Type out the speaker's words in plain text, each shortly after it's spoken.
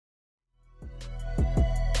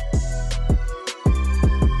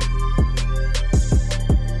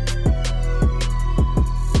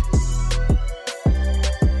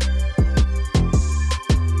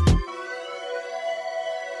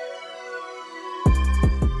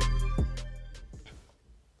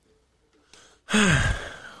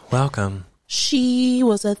Welcome. She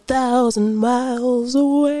was 1,000 miles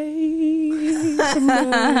away from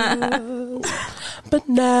us, but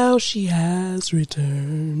now she has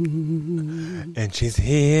returned. And she's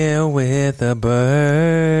here with a bird.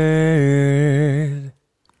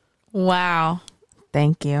 Wow.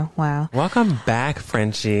 Thank you. Wow. Welcome back,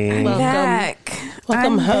 Frenchie. I'm back.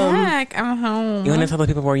 Welcome home. Back. I'm home. You want to tell the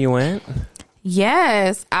people where you went?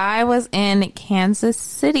 Yes, I was in Kansas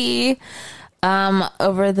City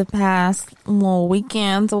over the past little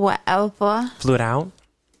weekends or whatever. Flew it out?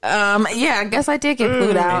 Yeah, I guess I did get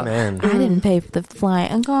flued out. Amen. I didn't pay for the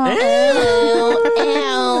flight. I'm going,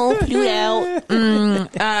 Flew out.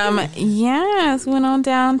 yes, went on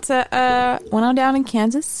down to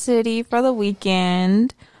Kansas City for the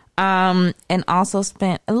weekend. And also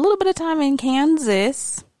spent a little bit of time in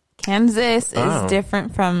Kansas. Kansas is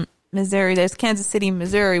different from Missouri. There's Kansas City,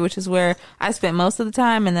 Missouri, which is where I spent most of the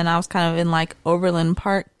time, and then I was kind of in like Overland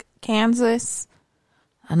Park, Kansas,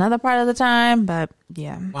 another part of the time. But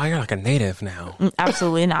yeah, Wow, you're like a native now.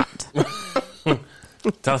 absolutely not.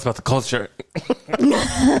 Tell us about the culture.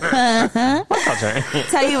 What culture?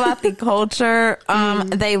 Tell you about the culture.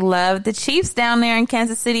 They love the Chiefs down there in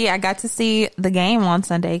Kansas City. I got to see the game on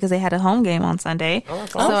Sunday because they had a home game on Sunday.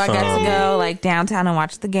 that's So I got to go like downtown and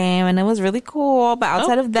watch the game, and it was really cool. But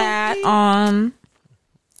outside of that,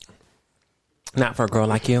 Not for a girl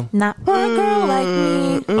like you. not for a girl like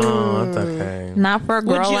me. Oh, it's okay. Not for a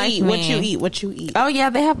girl What you like eat? me. What you eat? Oh yeah,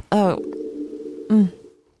 they have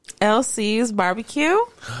LC's barbecue.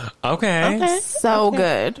 Okay. So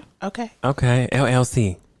good. Okay. Okay.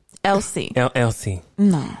 LLC. LC. LLC.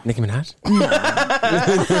 No. Nicki Minaj?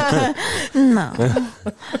 No.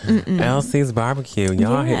 LC's barbecue.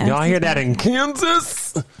 Y'all, Yeah, y'all hear LC's that in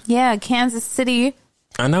Kansas? Yeah, Kansas City.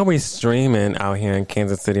 I know we streaming out here in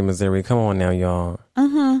Kansas City, Missouri. Come on now, y'all.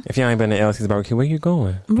 If y'all ain't been to LC's barbecue, where you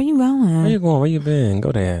going? Where you going? Where you going? Where you been?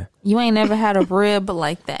 Go there. You ain't never had a rib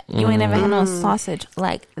like that. You ain't never had no sausage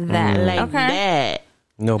like that. Like okay? that.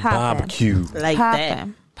 No Poppin'. barbecue. Like that.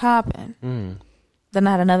 Popping. Then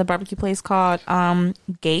I had another barbecue place called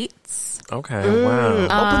Gates. Okay. Wow.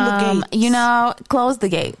 Open the gates. You know, close the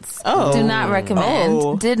gates. Oh. Do not recommend.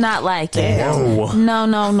 Oh. Did not like it. Oh. No.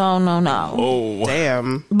 Oh.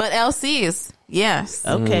 Damn. But LC's, yes.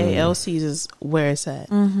 Okay, LC's is where it's at.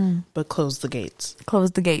 But close the gates.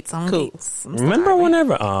 Close the gates on Cool. Gates. Remember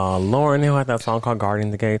whenever Lauren Hill had that song called Guardian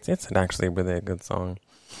of the Gates? It's actually really a good song.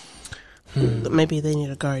 Maybe they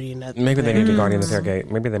need a guardian at Maybe they need a Guardian of their gate.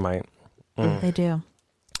 Maybe they might. They do.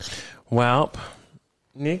 Well,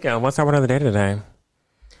 Nika, what's our word of the day today?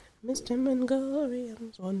 Mr.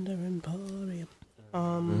 Mongolian's Wonder Emporium.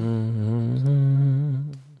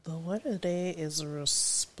 The word of the day is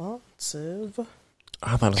responsive.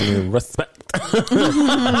 I thought it was going to be respect.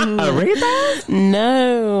 Read that?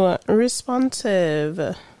 No, responsive.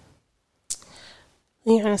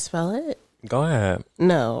 You want to spell it? Go ahead.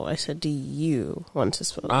 No, I said, do you want to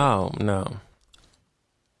spell it? Oh, no.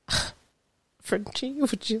 Frenchie,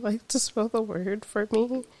 would you like to spell the word for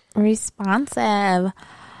me? Responsive.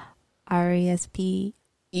 RESP.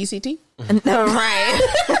 ECT? No, right.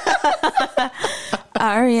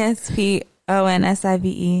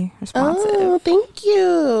 RESPONSIVE. Responsive. Oh, thank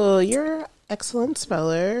you. You're an excellent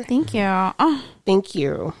speller. Thank you. Oh, Thank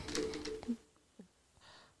you.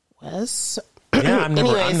 Wes? Yeah, I'm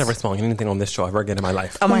Anyways. never spelling anything on this show ever again in my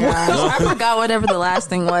life. oh my gosh. I forgot whatever the last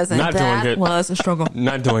thing was, and Not doing that it. was a struggle.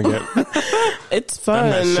 Not doing it. It's I'm fun.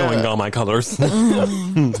 not showing all my colors.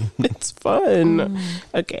 It's fun.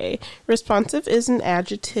 Okay. Responsive is an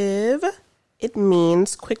adjective. It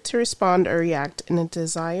means quick to respond or react in a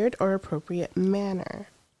desired or appropriate manner.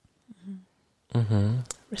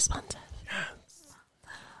 Responsive.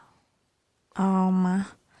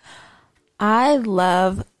 I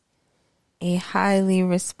love a highly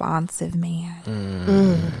responsive man.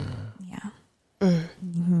 Yeah.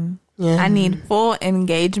 Yeah. I need full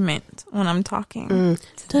engagement when I'm talking.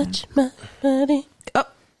 Touch my body. Oh,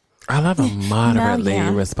 I love a moderately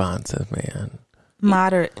yeah. responsive man.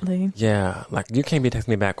 moderately. Yeah, like you can't be texting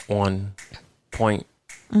me back on point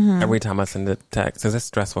every time I send a text. Because it's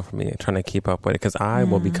stressful for me trying to keep up with it. Because I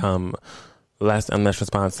will become less and less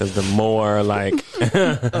responsive the more like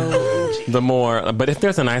the more. But if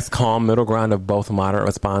there's a nice calm middle ground of both moderate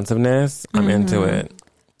responsiveness, I'm into it.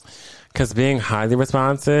 Because being highly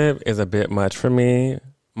responsive is a bit much for me.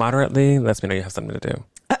 Moderately lets me know you have something to do.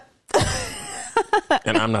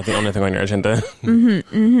 And I'm not the only thing on your agenda.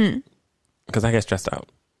 Because I get stressed out.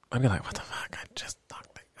 I'd be like, what the fuck? I just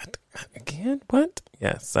talked again? What?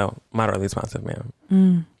 Yeah, so moderately responsive,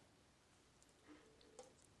 man.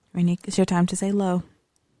 Renique, it's your time to say low.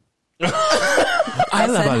 I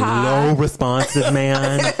love a low responsive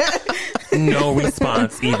man. No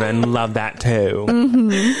response even. Love that too.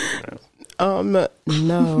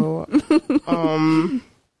 No.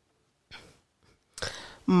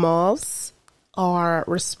 Moths are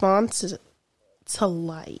responsive to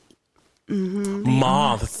light.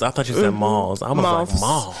 Moths. I thought you said malls. I was like,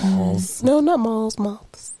 malls. No, not malls,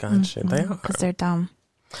 moths. Gotcha. They are. Because they're dumb.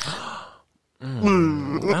 I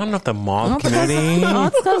don't know if the moth community. Well,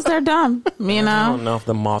 it's because they're dumb, you I know? don't know if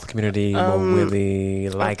the moth community will really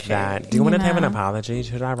like that. Do you want to have an apology?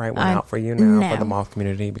 Should I write one out for you now for the moth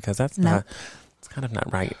community? Because that's not, it's kind of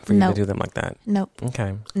not right for you to do them like that. Nope.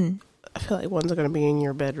 Okay. I feel like one's going to be in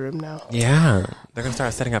your bedroom now. Yeah. They're going to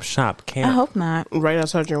start setting up shop. I hope not. Right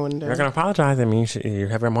outside your window. They're going to apologize. I mean, you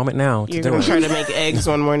have your moment now to You're do going it. to try to make eggs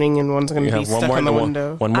one morning and one's going to be stuck in the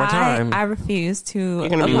window. One more time. I refuse to You're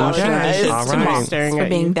going to be apologize All to right. moths staring for at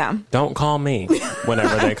being you. dumb. Don't call me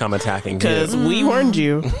whenever they come attacking you. Because we warned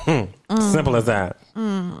you. Simple as that.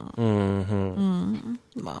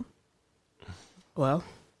 Well,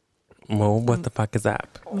 Well, what the fuck is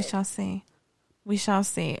that? we shall see. We shall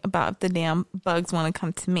see about if the damn bugs want to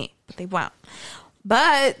come to me, but they won't.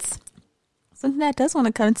 But something that does want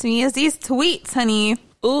to come to me is these tweets, honey.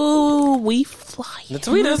 Ooh, we fly. The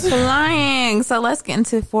tweeters. Flying. So let's get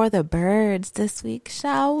into For the Birds this week,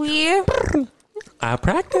 shall we? I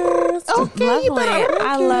practiced. Okay, lovely.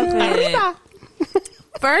 I love it.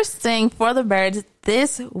 First thing For the Birds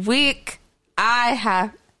this week, I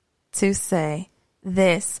have to say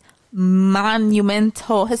this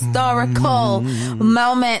monumental, historical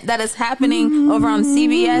moment that is happening over on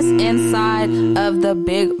CBS inside of the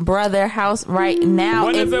Big Brother house right now.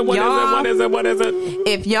 What is it? What is it?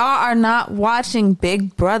 If y'all are not watching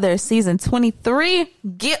Big Brother season 23,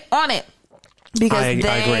 get on it. Because I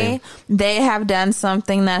agree. they have done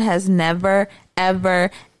something that has never, ever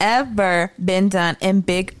been done in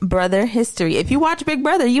Big Brother history. If you watch Big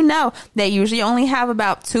Brother, you know they usually only have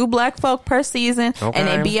about 2 black folk per season, and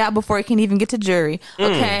they be out before it can even get to jury.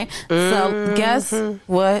 Okay? So guess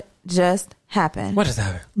what just happened? What just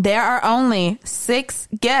happened? There are only 6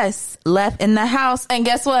 guests left in the house, and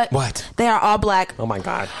guess what? What? They are all black. Oh my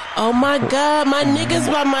God. Oh my God, my niggas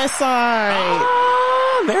by my side.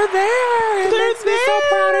 Oh, they're there. It makes me so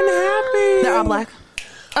proud and happy. They're all black.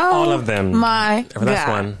 Oh, All of them. my For this God.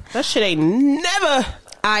 one. That shit ain't never.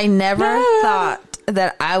 I never thought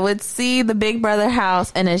that I would see the Big Brother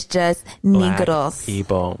house and it's just Black negros.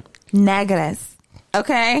 people. Negros.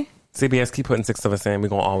 Okay? CBS, keep putting 6 of us in. We're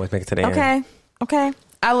going to always make it to the end. Okay. Okay.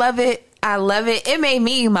 I love it. I love it. It made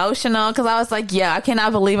me emotional because I was like, yeah, I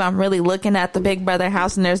cannot believe I'm really looking at the Big Brother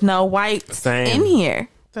house and there's no whites Same. in here.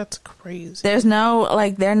 That's crazy. There's no,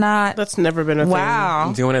 like, they're not. That's never been a thing.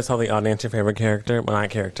 Wow. Do you want to tell the audience your favorite character? Well, not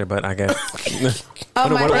character, but I guess. Oh,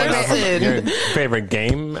 my Your favorite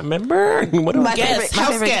game member? What My Guest. favorite, my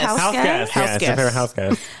House favorite guest. house House guest. guest. House Yes, your guest. favorite house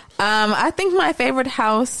guest. I think my favorite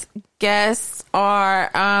house guests are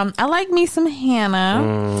I like me some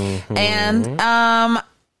Hannah, and I'm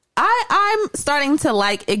starting to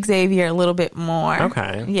like Xavier a little bit more.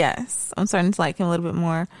 Okay. Yes, I'm starting to like him a little bit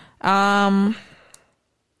more.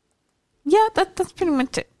 Yeah, that's pretty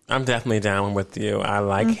much it. I'm definitely down with you. I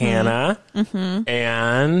like Hannah.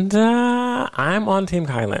 And I'm on Team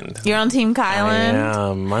Kyland. You're on Team Kylan.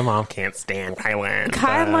 Yeah, my mom can't stand Kyland.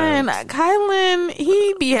 Kylan,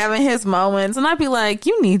 he be having his moments, and I'd be like,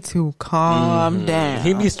 you need to calm down.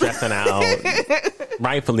 He be stressing out.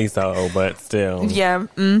 Rightfully so, but still. Yeah.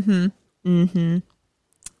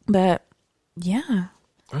 But yeah,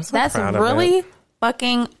 I'm so that's proud of really it.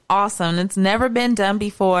 fucking awesome. It's never been done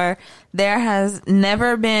before. There has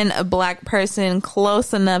never been a black person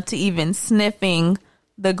close enough to even sniffing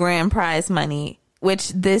the grand prize money, which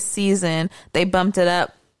this season they bumped it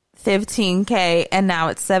up $15,000 and now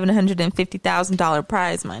it's $750,000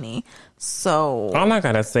 prize money. So All I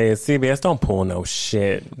gotta say is CBS, don't pull no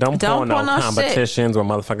shit. Don't pull no competitions where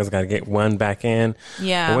motherfuckers gotta get one back in.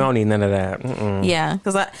 Yeah. We don't need none of that. yeah,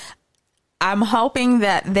 because I'm hoping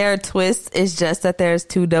that their twist is just that there's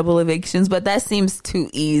 2 double evictions, but that seems too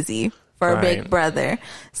easy for Right. Big Brother.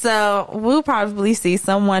 So we'll probably see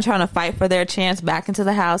someone trying to fight for their chance back into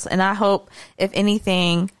the house. And I hope, if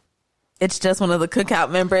anything, it's just one of the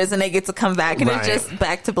cookout members and they get to come back and Right. it's just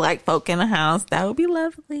back to black folk in the house. That would be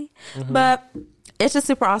lovely. But it's just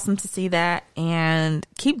super awesome to see that, and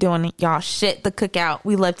keep doing it, y'all. Shit, the cookout.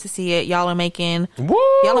 We love to see it. Y'all are making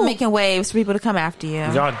waves for people to come after you.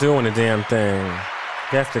 Y'all doing the damn thing.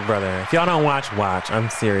 Yes, Big Brother. If y'all don't watch.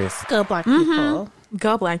 I'm serious. Go black people.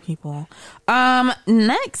 Go black people.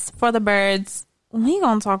 Next for the birds, we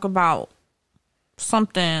gonna talk about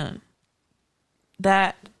something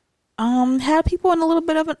that had people in a little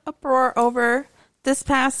bit of an uproar over this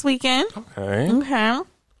past weekend. Okay.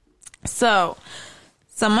 So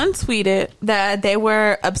someone tweeted that they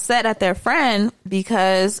were upset at their friend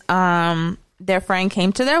because their friend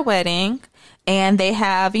came to their wedding and they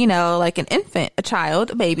have, like an infant, a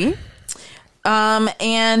child, a baby.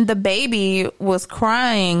 And the baby was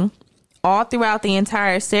crying all throughout the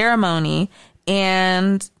entire ceremony.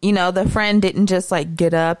 And, the friend didn't just like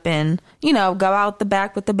get up and, go out the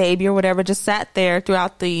back with the baby or whatever, just sat there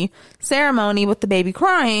throughout the ceremony with the baby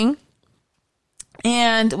crying.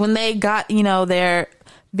 And when they got, their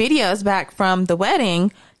videos back from the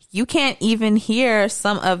wedding, you can't even hear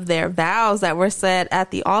some of their vows that were said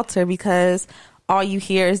at the altar because all you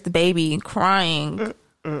hear is the baby crying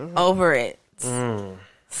over it.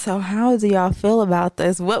 So how do y'all feel about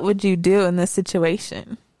this? What would you do in this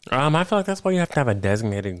situation? I feel like that's why you have to have a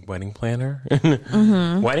designated wedding planner.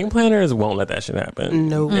 Wedding planners won't let that shit happen.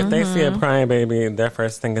 No. If they see a crying baby, their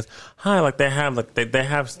first thing is, hi, they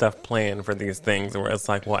have stuff planned for these things where it's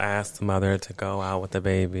like, we'll ask the mother to go out with the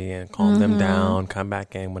baby and calm them down, come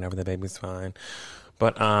back in whenever the baby's fine.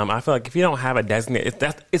 But I feel like if you don't have a designated,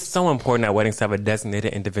 it's so important at weddings to have a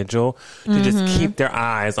designated individual to just keep their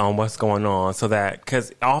eyes on what's going on, so that,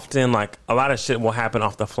 because often like a lot of shit will happen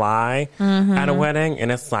off the fly at a wedding,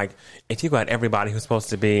 and it's like if you got everybody who's supposed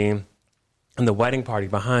to be in the wedding party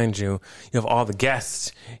behind you, you have all the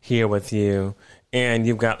guests here with you, and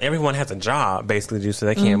you've got everyone has a job basically to do, so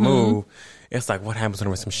they can't move. It's like, what happens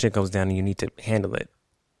when some shit goes down and you need to handle it?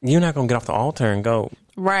 You're not gonna get off the altar and go.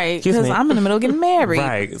 Right, because I'm in the middle of getting married.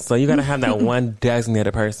 Right, so you got to have that one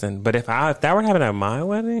designated person. But if that were happening at my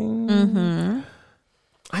wedding,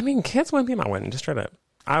 I mean, kids wouldn't be at my wedding, just straight up.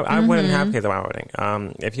 I wouldn't have kids at my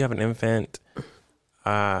wedding. If you have an infant,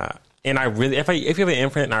 and if you have an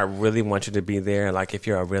infant and I really want you to be there, like if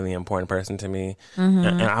you're a really important person to me,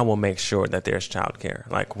 and I will make sure that there's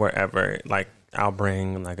childcare, like wherever, like I'll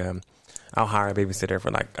bring I'll hire a babysitter for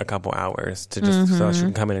like a couple hours to just so she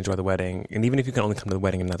can come and enjoy the wedding. And even if you can only come to the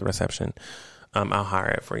wedding and not the reception, I'll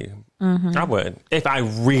hire it for you. I would. If I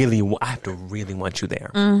have to really want you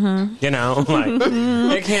there. Like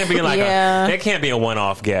it can't be like it can't be a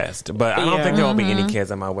one-off guest. But I don't think there will be any kids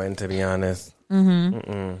at my wedding, to be honest.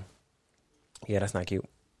 Yeah, that's not cute.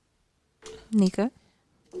 Nika?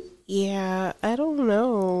 Yeah, I don't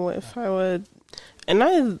know if I would. And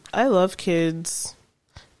I love kids.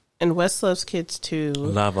 And Wes loves kids too.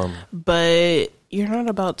 Love them. But you're not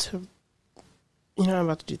about to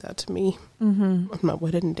do that to me on my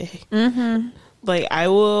wedding day. Like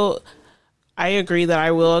I agree that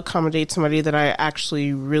I will accommodate somebody that I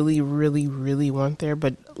actually really, really, really want there.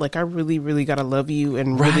 But like, I really, really gotta love you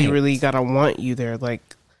and really, really gotta want you there.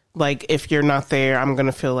 Like if you're not there, I'm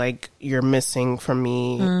gonna feel like you're missing from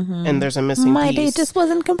me, and there's a missing My piece. day just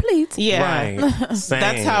wasn't complete. Yeah, right. Same.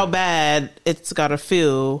 That's how bad it's gotta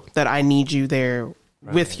feel that I need you there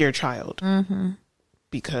with your child.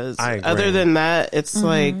 Because other than that, it's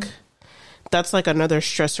like that's like another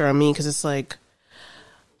stressor on me, because it's like,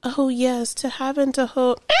 oh yes, to have and to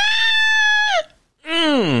hold.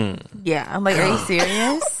 Yeah, I'm like, are you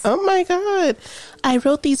serious? Oh my god, I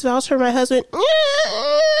wrote these vows for my husband.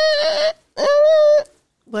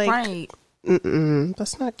 Like, Right.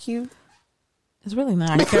 That's not cute. It's really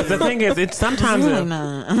not. Because the thing is, it's sometimes It's really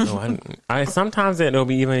not. sometimes it'll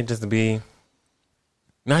be even just be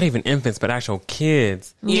not even infants, but actual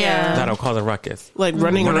kids. Yeah. That'll cause a ruckus. Like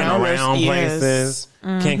running around places,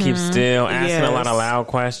 can't keep still, asking a lot of loud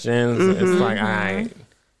questions. It's like, all right.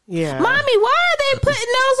 Yeah. Mommy, why are they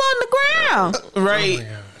putting those on the ground? Right.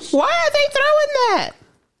 Why are they throwing that?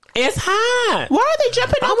 It's hot. Why are they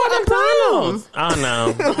jumping over the broom? Oh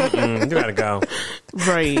no. You gotta go.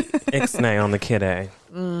 Right. Ixnay on the kidday.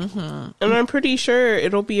 And I'm pretty sure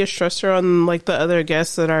it'll be a stressor on like the other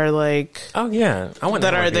guests that are like, Oh yeah, I want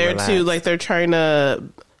that are there too. Like they're trying to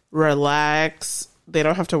relax. They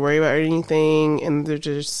don't have to worry about anything, and they're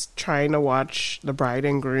just trying to watch the bride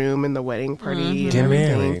and groom and the wedding party and Get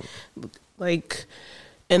everything. married. Like,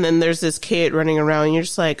 and then there's this kid running around, and you're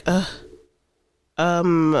just like,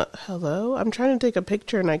 hello? I'm trying to take a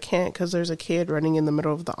picture and I can't because there's a kid running in the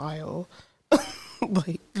middle of the aisle.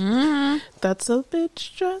 Like, that's a bit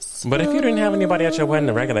stressful. But if you didn't have anybody at your wedding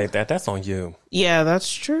to regulate that, that's on you. Yeah,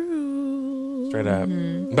 that's true. Straight up.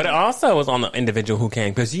 But it also was on the individual who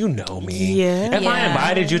came, because you know me. Yeah. If I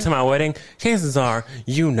invited you to my wedding, chances are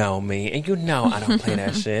you know me, and you know I don't play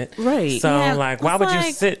that shit. Right. So, Yeah, like, why it's would you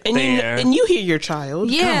like- sit And there? you hear your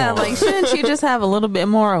child. Yeah, Come on. like shouldn't you just have a little bit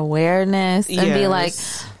more awareness and be like,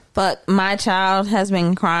 Yes. But my child has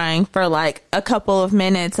been crying for like a couple of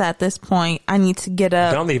minutes at this point. I need to get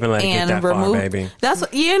up. Don't even let it get that far, baby. That's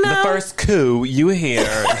what, you know. The first coup you hear,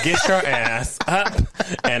 get your ass up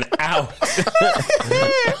and out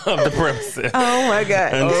of the premises. Oh my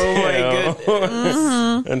God.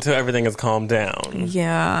 Until everything is calmed down.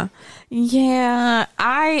 Yeah. Yeah.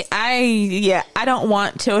 I don't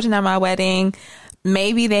want children at my wedding.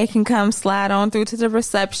 Maybe they can come slide on through to the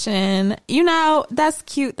reception. You know, that's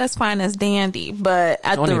cute. That's fine. That's dandy. But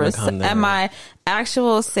at at my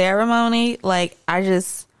actual ceremony, like, I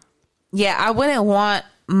wouldn't want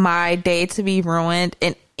my day to be ruined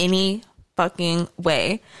in any fucking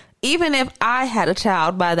way. Even if I had a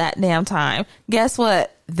child by that damn time, guess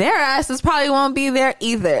what? Their asses probably won't be there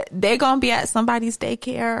either. They're going to be at somebody's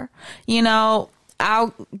daycare. You know,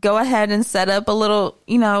 I'll go ahead and set up a little,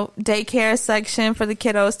 you know, daycare section for the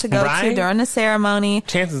kiddos to go to during the ceremony.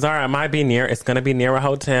 Chances are it's going to be near a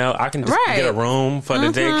hotel. I can just get a room for the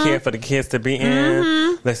daycare for the kids to be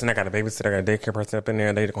in. Listen, I got a babysitter, I got a daycare person up in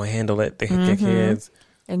there. They're going to handle it. They can get kids.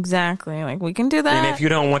 Exactly. Like, we can do that. And if you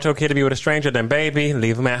don't want your kid to be with a stranger, then baby,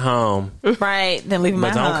 leave them at home. Right. Then leave them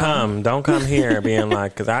at home. Don't come here being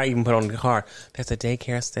like, because I even put on the car, there's a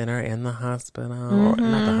daycare center in the hospital. Or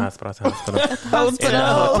not the hospital, it's the hospital. In the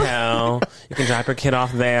hotel. You can drop your kid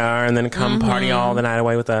off there and then come party all the night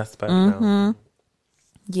away with us. But no.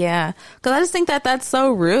 Yeah. Because I just think that that's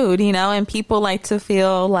so rude, you know, and people like to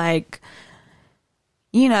feel like,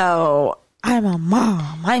 you know, I'm a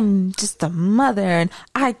mom. I'm just a mother and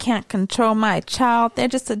I can't control my child. They're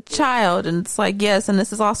just a child. And it's like, yes, and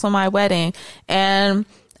this is also my wedding. And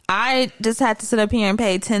I just had to sit up here and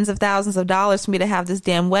pay tens of thousands of dollars for me to have this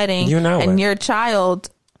damn wedding. You know and it. your child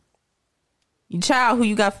who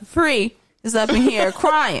you got for free is up in here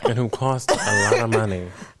crying. And who cost a lot of money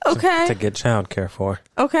to get childcare for.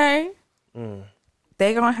 Okay. They're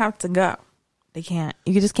going to have to go. They can't.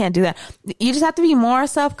 You just can't do that. You just have to be more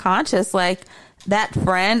self-conscious. Like, that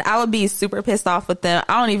friend, I would be super pissed off with them.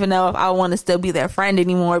 I don't even know if I want to still be their friend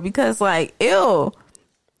anymore because, like, ew.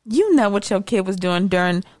 You know what your kid was doing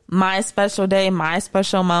during my special day, my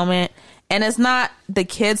special moment. And it's not the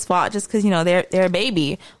kid's fault just because, you know, they're a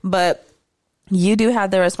baby. But you do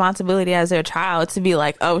have the responsibility as their child to be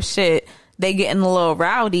like, oh, shit. They getting a little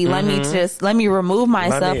rowdy. Let me remove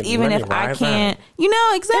myself, even if I can't. You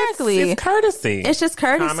know, exactly. It's courtesy. It's just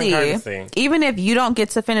courtesy. Even if you don't get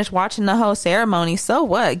to finish watching the whole ceremony, so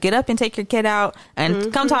what? Get up and take your kid out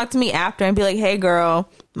and come talk to me after and be like, hey, girl,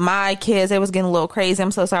 my kids, it was getting a little crazy. I'm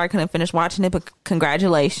so sorry I couldn't finish watching it, but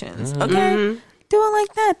congratulations. Okay? Do it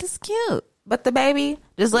like that. That's cute. But the baby,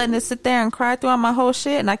 just letting it sit there and cry throughout my whole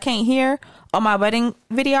shit and I can't hear on my wedding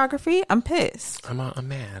videography, I'm pissed. I'm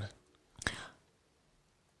mad.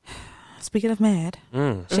 Speaking of mad,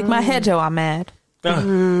 shake my head, Joe. I'm mad.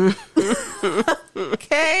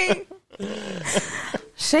 Okay.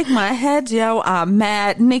 Shake my head, Joe. I'm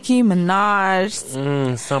mad. Nicki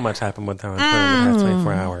Minaj. So much happened with her in the past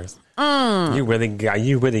 24 hours. You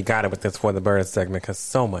really got it with this For the Birds segment because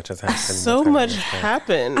so much has happened. So much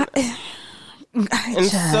happened in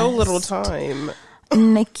so little time.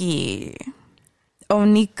 Nicki.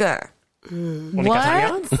 Onika.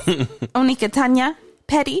 What? Onika Tanya.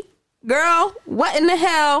 Petty. Girl, what in the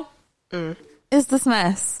hell is this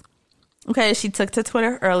mess? Okay, she took to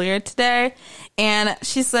Twitter earlier today and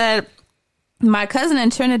she said, my cousin in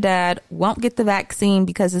Trinidad won't get the vaccine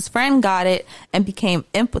because his friend got it and became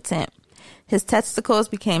impotent. His testicles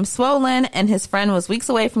became swollen and his friend was weeks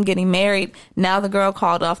away from getting married. Now the girl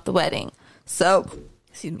called off the wedding. So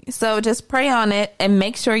just pray on it and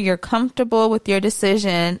make sure you're comfortable with your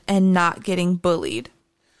decision and not getting bullied.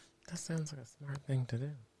 That sounds like a smart thing to do.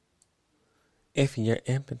 If you're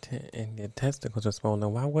impotent and your testicles are swollen,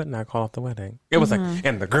 why wouldn't I call off the wedding? It was like,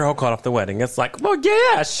 and the girl called off the wedding. It's like, well,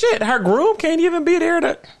 yeah, shit. Her groom can't even be there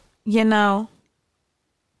to. You know,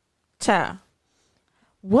 child.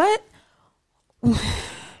 What?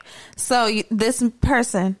 So this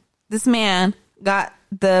man got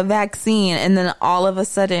the vaccine, and then all of a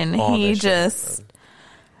sudden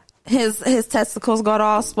his testicles got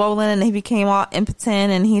all swollen and he became all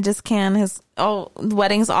impotent and he just can't, the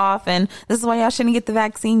wedding's off and this is why y'all shouldn't get the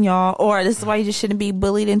vaccine, y'all. Or this is why you just shouldn't be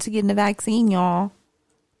bullied into getting the vaccine, y'all.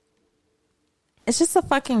 It's just a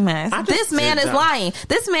fucking mess. This man is lying.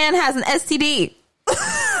 This man has an STD.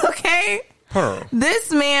 Okay?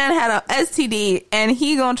 This man had an STD and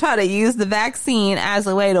he gonna try to use the vaccine as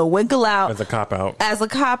a way to wiggle out. As a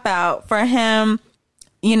cop out for him,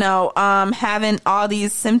 you know, having all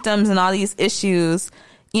these symptoms and all these issues,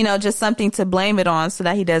 you know, just something to blame it on so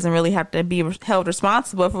that he doesn't really have to be held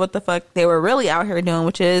responsible for what the fuck they were really out here doing,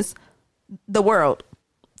 which is the world.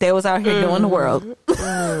 They was out here doing the world.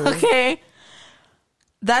 Okay.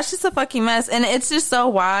 That's just a fucking mess. And it's just so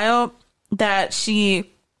wild that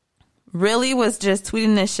she really was just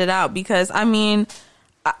tweeting this shit out because, I mean,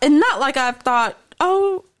 and not like I've thought,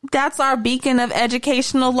 oh, that's our beacon of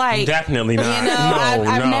educational light. Definitely not. You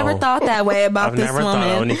know, I've never thought that way about this woman.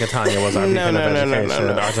 I've never thought Onika Tanya was our beacon of education,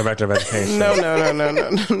 our director of education.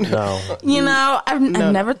 No. You know, I've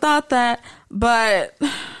never thought that, but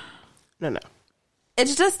no.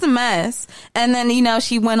 It's just a mess. And then, you know,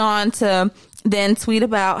 she went on to then tweet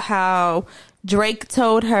about how Drake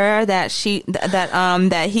told her that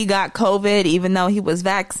that he got COVID even though he was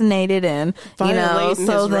vaccinated, and you know,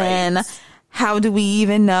 so then rights. How do we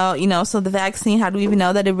even know, you know, so the vaccine, how do we even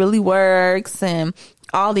know that it really works, and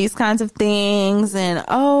all these kinds of things, and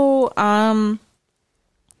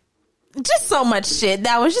just so much shit.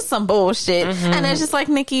 That was just some bullshit. And it's just like,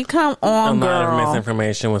 Nikki, come on, girl. A lot of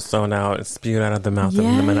misinformation was thrown out and spewed out of the mouth of the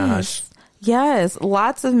Minaj. Yes,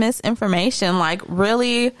 lots of misinformation. Like,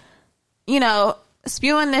 really, you know,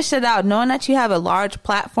 spewing this shit out, knowing that you have a large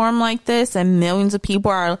platform like this and millions of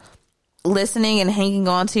people are listening and hanging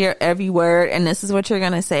on to your every word, and this is what you're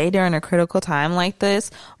going to say during a critical time like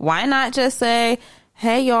this. Why not just say,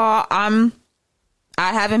 hey, y'all, I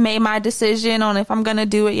haven't made my decision on if I'm going to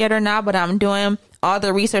do it yet or not, but I'm doing all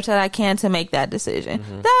the research that I can to make that decision.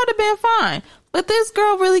 That would have been fine. But this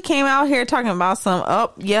girl really came out here talking about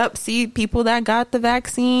see, people that got the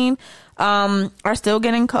vaccine are still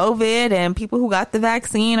getting COVID, and people who got the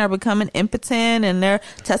vaccine are becoming impotent and their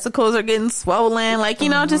testicles are getting swollen. Like, you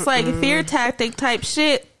know, just like fear tactic type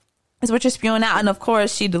shit is what you're spewing out. And of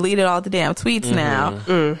course, she deleted all the damn tweets now.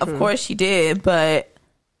 Of course she did, but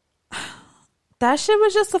that shit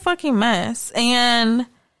was just a fucking mess. And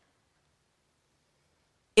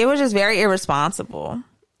it was just very irresponsible.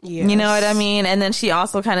 Yes. You know what I mean? And then she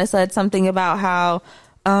also kind of said something about how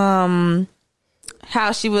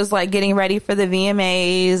she was like getting ready for the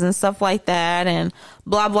VMAs and stuff like that, and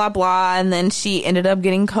blah, blah, blah. And then she ended up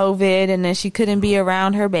getting COVID, and then she couldn't be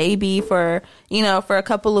around her baby for a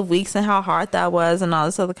couple of weeks, and how hard that was, and all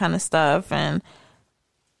this other kind of stuff. And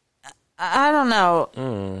I don't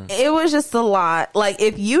know. It was just a lot. Like,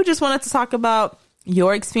 if you just wanted to talk about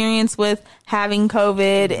your experience with having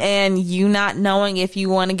COVID and you not knowing if you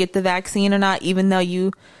want to get the vaccine or not, even though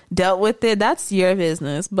you dealt with it, that's your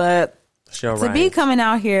business. But to be coming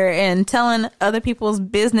out here and telling other people's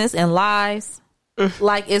business and lies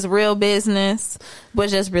like it's real business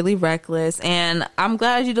was just really reckless. And I'm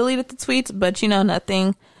glad you deleted the tweets, but you know,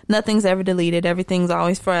 nothing's ever deleted. Everything's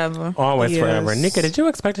always forever. Always forever. Nika, did you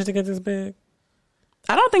expect it to get this big?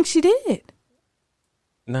 I don't think she did.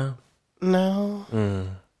 No.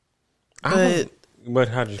 But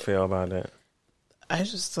how did you feel about it? I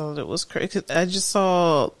just thought it was crazy. I just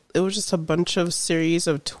saw it was just a bunch of series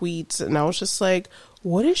of tweets, and I was just like,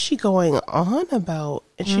 what is she going on about?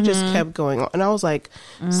 And she just kept going on, and I was like,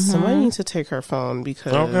 somebody needs to take her phone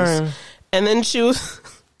because and then she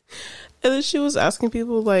was asking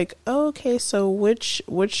people like, oh, okay, so which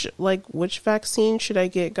vaccine should I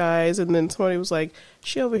get, guys? And then somebody was like,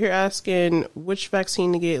 she over here asking which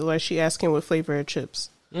vaccine to get, like she asking what flavor of chips.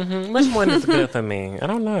 Which one is good for me? I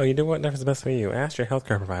don't know. You do whatever's best for you. Ask your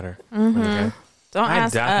healthcare provider. Okay. Don't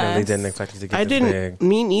ask us. I definitely didn't expect it to get this big. I didn't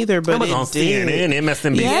mean either, but it was on CNN,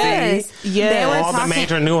 MSNBC. Yes. All the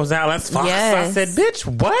major news outlets, Fox. I said, bitch,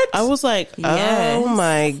 what? I was like, oh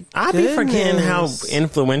my goodness. I be forgetting how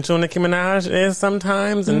influential Nicki Minaj is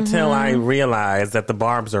sometimes until I realize that the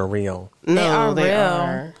barbs are real. No, they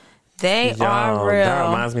are. They are real. That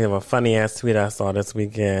reminds me of a funny ass tweet I saw this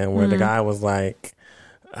weekend where the guy was like,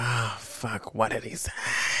 oh, fuck, what did he say?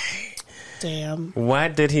 Damn.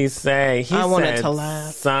 What did he say? I wanted to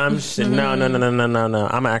laugh. Some shit. No. I'm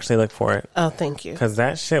gonna actually look for it. Oh, thank you. Because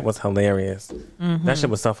that shit was hilarious. That shit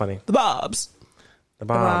was so funny. The Bobs.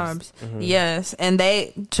 Yes, and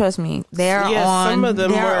they, trust me, they're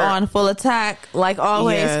on full attack like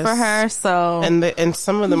always for her. So and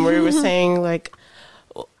some of them were saying like,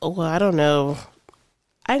 well, I don't know.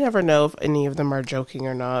 I never know if any of them are joking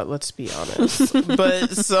or not, let's be honest.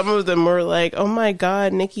 But some of them were like, oh my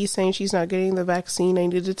God, Nikki's saying she's not getting the vaccine. I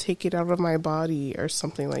need to take it out of my body or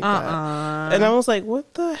something like that. And I was like,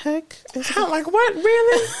 what the heck? Like, what?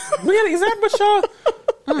 Really? Really? Is that what y'all...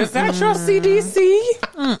 Is that your CDC?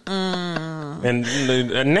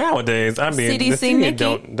 And nowadays, I mean, CDC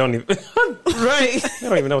Nikki don't even... Right. They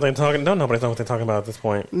don't even know what they're talking... Nobody knows what they're talking about at this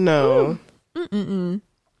point. No.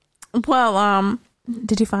 Well,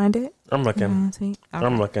 did you find it? I'm looking.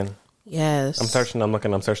 I'm looking. Yes. I'm searching. I'm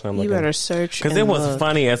looking. You better search. Because it was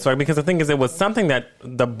funny as fuck. Because the thing is, it was something that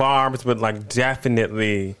the Barbs would like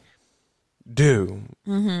definitely do.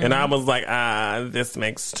 And I was like, this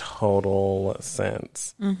makes total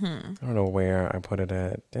sense. I don't know where I put it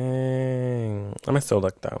at. Dang. I'm gonna still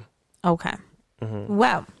look though. Okay.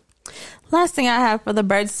 Well, last thing I have for the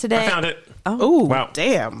birds today. I found it. Oh, Wow.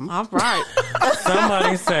 damn. All right.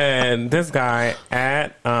 Somebody said, this guy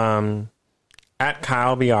at Kyle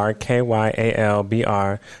BR,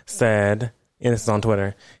 KYALBR, said, and this is on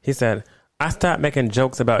Twitter, he said, I stopped making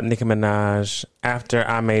jokes about Nicki Minaj after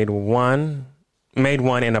I made one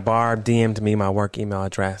and a Barb DM'd me my work email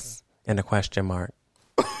address and a question mark.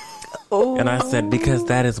 And I said, because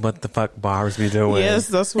that is what the fuck bars be doing. Yes,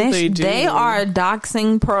 that's what they do. They are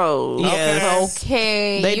doxing pros. Yes.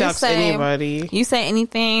 Okay. They You dox say- anybody. You say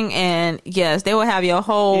anything, and yes, they will have your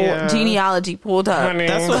whole genealogy pulled up. Honey.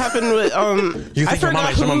 That's what happened with You I think your mama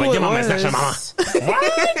forgot is your mama, who your it mama is not your was. mama.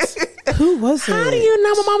 What? Who was it? How do you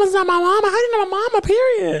know my mama's not my mama? How do you know my mama,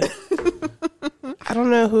 period? I don't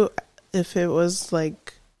know if it was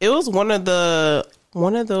like it was one of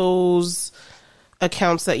those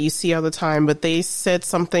accounts that you see all the time, but they said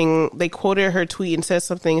something, they quoted her tweet and said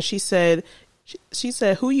something. She said,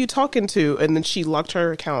 who are you talking to? And then she locked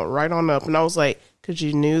her account right on up. And I was like, because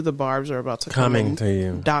you knew the barbs are about to come Coming to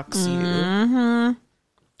you. dox you. Mm-hmm.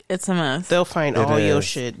 It's a mess. They'll find It all your is.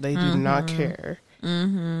 shit. They do not care.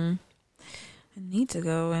 I need to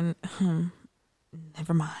go and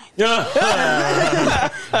never mind.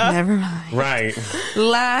 Never mind. Right.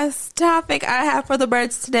 Last topic I have for the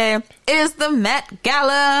birds today is the Met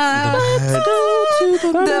Gala. Let's go to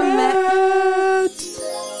the Met.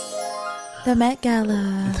 The Met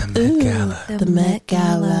Gala. The Met Gala. The Met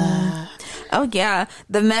Gala. Oh yeah,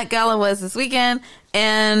 the Met Gala was this weekend,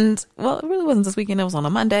 and well, it really wasn't this weekend. It was on a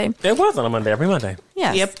Monday. It was on a Monday, every Monday.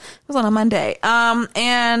 Yes. Yep. It was on a Monday.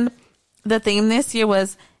 And the theme this year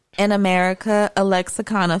was In America, a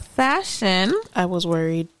Lexicon of Fashion. I was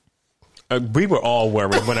worried. We were all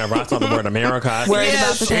worried whenever I saw the word America. I said, Worried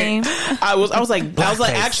about the theme. I was like, Blackface.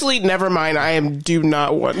 actually, never mind. I do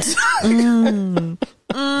not want to.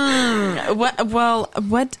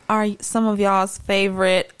 What are some of y'all's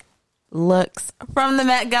favorite looks from the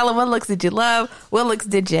Met Gala? What looks did you love? What looks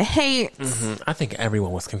did you hate? I think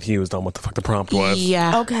everyone was confused on what the fuck the prompt was.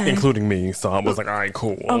 Yeah. Okay. Including me. So I was like, all right,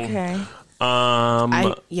 cool. Okay.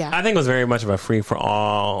 I think it was very much of a free for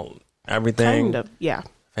all everything. Kind of. Yeah.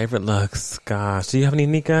 Favorite looks. Gosh. Do you have any,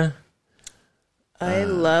 Nika? I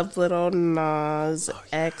love Little Nas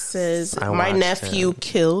X's. I My watched nephew him.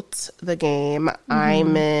 killed the game.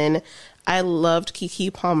 I loved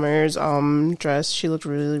Keke Palmer's dress. She looked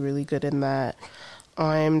really, really good in that.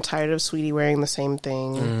 I'm tired of Sweetie wearing the same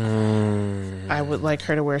thing. I would like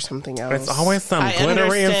her to wear something else. It's always some I glittery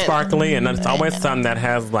and understand- sparkly, and it's always some that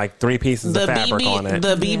has like 3 pieces of fabric on it.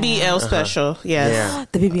 The BBL special. Yes. Yeah.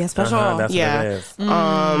 The BBS special. That's Yeah. what it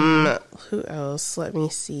is. Who else? Let me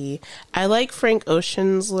see. I like Frank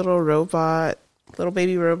Ocean's little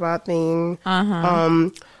baby robot thing.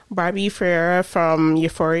 Barbie Ferreira from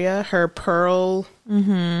Euphoria, her pearl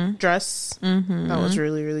dress. That was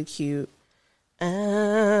really, really cute.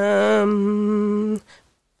 A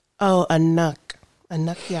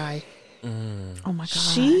Nuck Yai. Oh my god.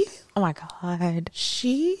 She, Oh my god.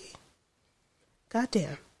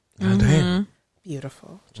 goddamn, Damn.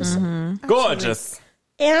 beautiful. Just Gorgeous.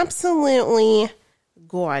 absolutely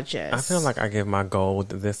gorgeous. I feel like I give my gold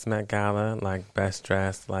this Met Gala, like best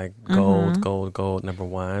dress, like gold, number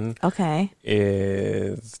 1 Okay.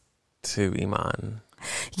 is to Iman.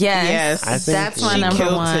 Yes. I think That's my she number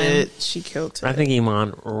killed one. it. She killed it. I think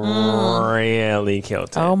Iman really killed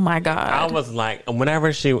it. Oh my I god. was like,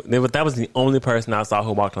 whenever that was the only person I saw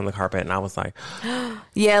who walked on the carpet, and I was like,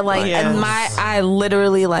 Yeah, like Yes. I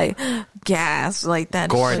literally like gasped like that.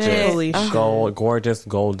 gorgeous, shit. Holy shit. gorgeous,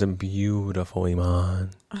 golden, beautiful Iman.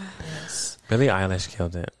 Billie Eilish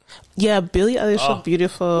killed it. Yeah, Billie Eilish looked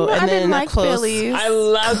beautiful. I and then didn't like close. Billie. I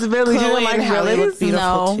loved Billie. Chloe and Halle looked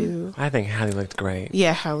beautiful No. too. I think Halle looked great.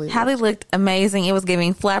 Yeah, Halle. Halle looked amazing. It was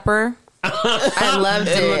giving flapper. I loved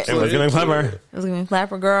it. It was getting clever. It was giving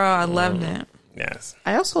flapper girl. I loved it. Yes.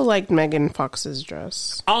 I also liked Megan Fox's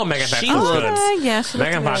dress. Oh, Megan Fox She looks looked- good. Yeah, she looked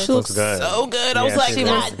Megan good. Fox looks good. So good. I was Yeah, like, she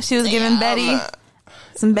was. She was giving Betty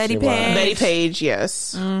some Betty She was. Page. Betty Page,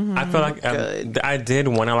 yes. I feel like Good. I did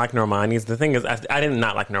want to like Normani's. The thing is, I did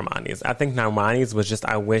not like Normani's. I think Normani's was just,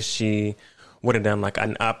 I wish she would have done like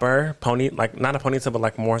an upper pony, like not a ponytail, but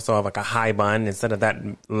like more so of like a high bun instead of that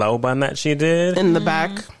low bun that she did. In the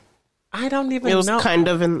back, I don't even it was know. kind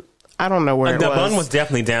of in. I don't know where The it was. bun was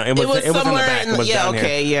definitely down. It was was in the somewhere back. in- It was yeah, down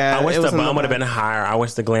okay, here. yeah, I wish it the was in the bun would have back. been higher. I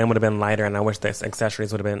wish the glam would have been lighter, and I wish the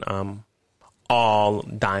accessories would have been all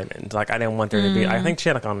diamond. Like I didn't want there to be. I think she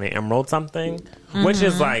had like on the emerald something, which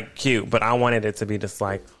is like cute, but I wanted it to be just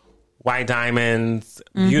like white diamonds,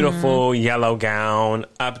 beautiful yellow gown,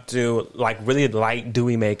 up to like really light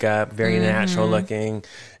dewy makeup, very natural looking,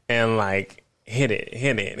 and like hit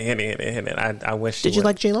it. I wish. Did you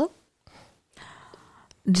like J-Lo?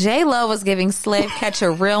 J-Lo was giving slave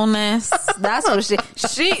catcher realness. That's what she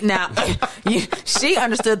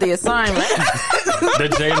understood the assignment.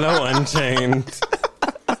 The J-Lo Unchained.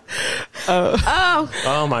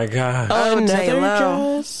 Oh my God. Another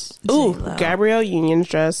J-Lo. dress. Ooh, J-Lo. Gabrielle Union's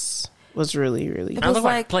dress was really, really It good. was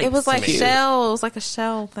like plates it was like to me. shell. It was like a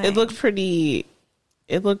shell thing. It looked pretty.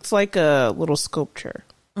 It looked like a little sculpture.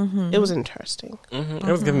 It was interesting. It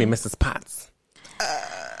was giving me Mrs. Potts.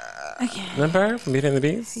 Remember from Beauty and the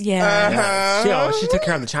Beast? Yeah. She took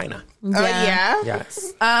care of the china. Yeah.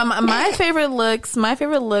 Yes. My favorite looks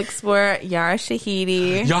were Yara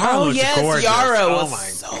Shahidi. Yara Oh, looks yes, gorgeous. Yara oh was my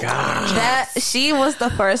so God. That she was the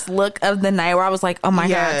first look of the night where I was like, oh my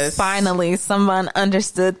Yes. God, finally someone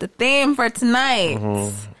understood the theme for tonight.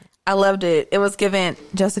 I loved it. It was given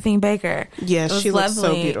Josephine Baker. Yes, it was she looked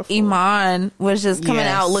so beautiful. Iman was just coming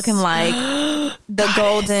Yes. out looking like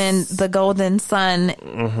the golden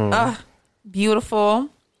sun. Beautiful.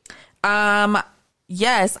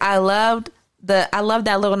 Yes, I loved that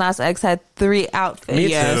Lil Nas X had 3 outfits. Me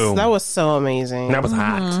Yes, too. that was so amazing. That was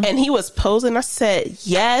hot. And he was posing. I said,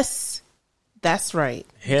 yes, that's right.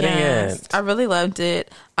 Hitting Yes, it. I really loved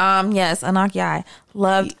it. Yes, Anak Yai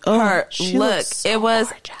loved her she look. looked so It was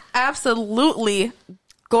gorgeous. absolutely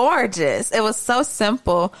gorgeous. It was so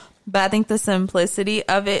simple, but I think the simplicity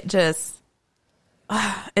of it just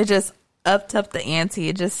upped up the ante.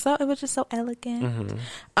 It was just so elegant.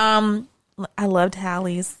 I loved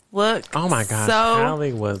Hallie's look. Oh my gosh. so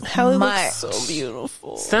Hallie was Hallie much. looks so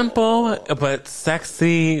beautiful. simple but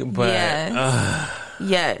sexy. But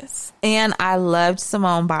Yes, and I loved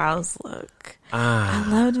Simone Biles' look. I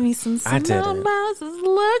loved me some I Simone didn't. Biles'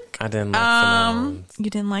 look. I didn't like Simone. You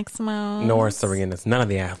didn't like Simone? Nor Serena's. None of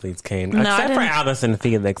the athletes came. I Except for didn't. Allison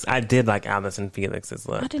Felix. I did like Allison Felix's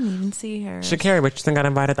look. I didn't even see her. Sha'Carri Richardson got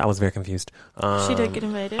invited. I was very confused. She did get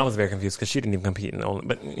invited. I was very confused because she didn't even compete in the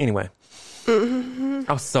But anyway, I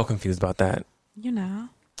was so confused about that. You know.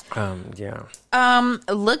 Yeah.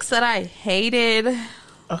 Looks that I hated.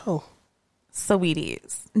 Oh,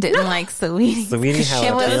 Sweeties. Didn't like Sweeties. Sweetie had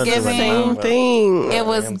It a was field giving- with same Nova. thing. It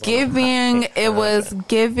was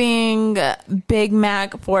giving Big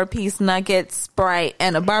Mac 4-piece nuggets, Sprite,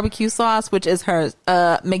 and a barbecue sauce, which is her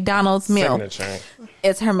McDonald's meal. Signature.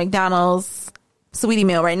 It's her McDonald's sweetie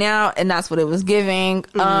meal right now, and that's what it was giving.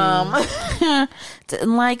 Didn't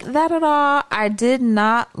like that at all. I did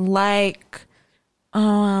not like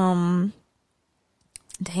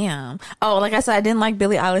damn. Oh, like I said, I didn't like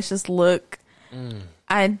Billie Eilish's look.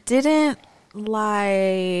 I didn't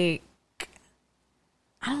like,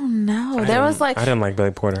 I don't know. There was like, I didn't like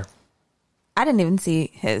Billy Porter. I didn't even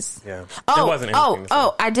see his. Yeah. Oh, There wasn't anything to say.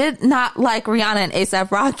 I did not like Rihanna and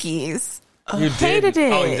A$AP Rocky's. You hated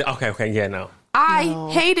it. Oh, you did? Okay. Yeah, no. I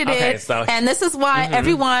hated it, Okay, so- and this is why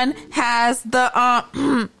everyone has the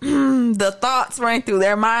the thoughts running through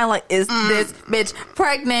their mind like, is this bitch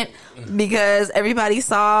pregnant? Because everybody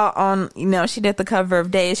saw on, she did the cover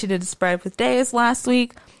of Days, she did the spread with Days last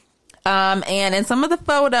week, and in some of the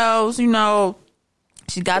photos,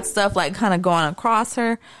 she got stuff like kind of going across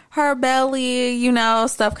her belly,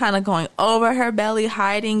 stuff kind of going over her belly,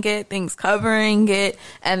 hiding it, things covering it.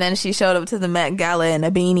 And then she showed up to the Met Gala in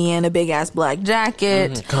a beanie and a big ass black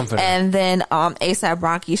jacket. Comforting. And then A$AP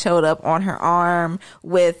Rocky showed up on her arm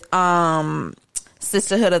with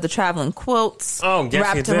Sisterhood of the Traveling Quilts Oh, yes, he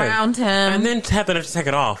wrapped did. around him. And then had to take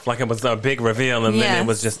it off. Like it was a big reveal, and then it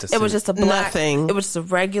was just a suit. It was just a black. Nothing. It was just a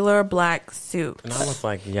regular black suit. And I was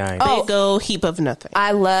like, yikes. Oh. Big old heap of nothing.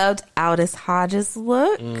 I loved Aldous Hodges'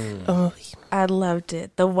 look. Oh, I loved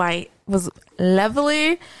it. The white was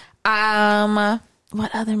lovely.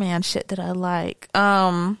 What other man shit did I like?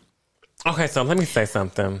 Okay, so let me say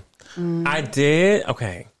something. I did.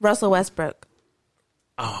 Okay. Russell Westbrook.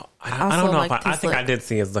 Oh, I Also don't know liked if I his think I look. did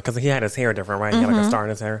see his look because he had his hair different, right? He had like a star in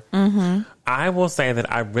his hair. I will say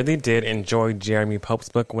that I really did enjoy Jeremy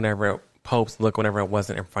Pope's look whenever it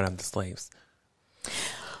wasn't in front of the slaves.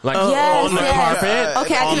 Like Yes, on the yes. carpet.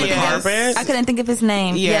 Okay, on the carpet. I couldn't think of his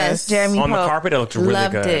name. Yes, Jeremy on Pope. the carpet, it looked really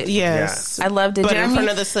Loved good. it. yes. I loved it. But Jeremy, in front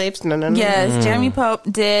of the slaves, no. yes, Jeremy Pope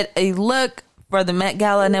did a look for the Met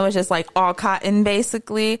Gala, and it was just like all cotton,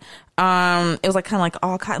 basically. It was like kind of like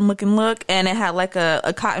all cotton looking look, and it had like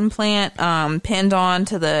a cotton plant pinned on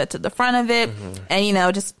to the front of it,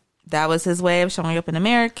 and just that was his way of showing up in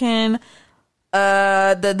American.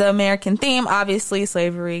 the American theme, obviously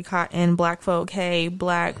slavery, cotton, black folk, hey,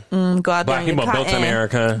 black, go out there Black and get people cotton. built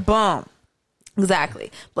America. Boom.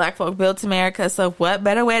 Exactly. Black folk built America. So what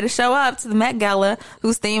better way to show up to the Met Gala,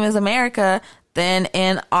 whose theme is America, than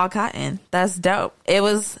in all cotton? That's dope.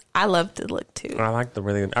 I loved the look too. I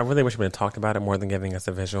really wish we had talked about it more than giving us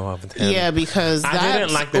a visual of him. Yeah, because I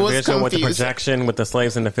didn't like the visual with the projection with the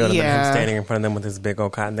slaves in the field and then him standing in front of them with his big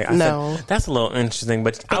old cotton thing. I said, that's a little interesting,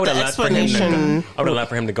 but I would have loved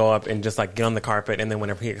for him to go up and just like get on the carpet, and then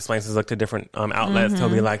whenever he explains his look to different outlets, he'll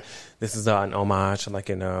be like, this is an homage to like,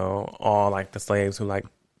 all like the slaves who like,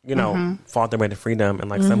 fought their way to freedom, and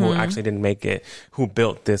like some who actually didn't make it, who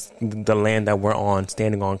built the land that we're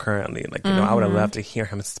standing on currently. Like, I would have loved to hear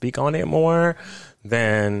him speak on it more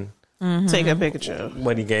than take a picture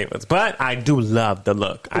what he gave us. But I do love the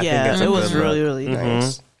look. I think it was really, really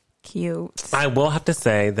nice. Cute. I will have to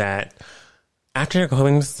say that after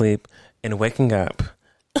going to sleep and waking up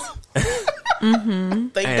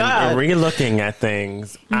Thank God. re-looking at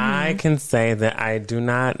things, I can say that I do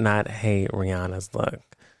not hate Rihanna's look.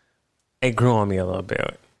 It grew on me a little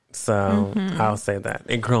bit. So I'll say that.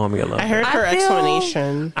 It grew on me a little bit. I heard her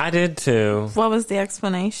explanation. I did too. What was the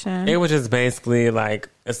explanation? It was just basically like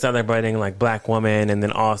celebrating like black women, and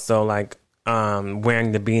then also like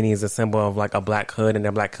wearing the beanie is a symbol of like a black hood and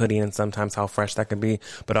a black hoodie, and sometimes how fresh that could be,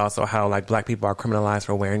 but also how like black people are criminalized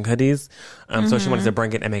for wearing hoodies. So she wanted to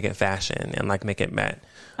bring it and make it fashion and like make it met.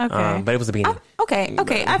 Okay. But it was a beanie.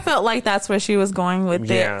 Okay. I felt like that's where she was going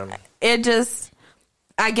with it. It just,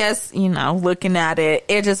 I guess, looking at it,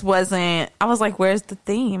 it just wasn't, I was like, where's the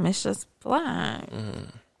theme? It's just black.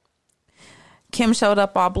 Kim showed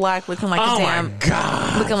up all black, looking like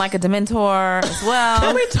looking like a Dementor as well.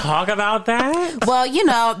 Can we talk about that?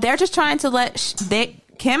 Well, they're just trying to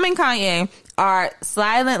Kim and Kanye are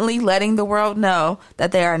silently letting the world know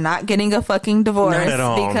that they are not getting a fucking divorce. Not at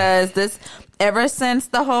all. Because ever since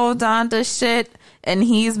the whole Donda shit, and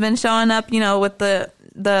he's been showing up, with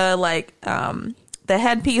the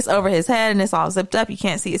headpiece over his head, and it's all zipped up. You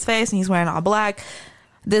can't see his face, and he's wearing all black.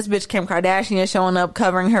 This bitch Kim Kardashian is showing up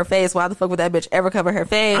covering her face. Why the fuck would that bitch ever cover her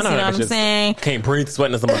face? You know what I'm saying? Can't breathe,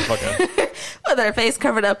 sweating as a motherfucker. With her face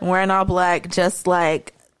covered up and wearing all black, just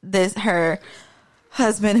like her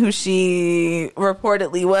husband, who she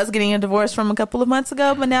reportedly was getting a divorce from a couple of months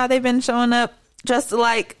ago, but now they've been showing up just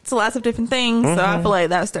like to lots of different things. So I feel like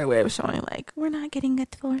that's their way of showing like, we're not getting a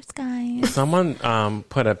divorce, guys. Someone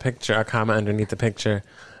put a comment underneath the picture,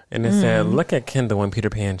 and it said, look at Kendall and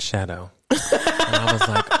Peter Pan's shadow. And I was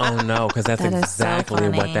like, oh no, because that's exactly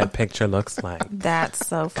so what that picture looks like. That's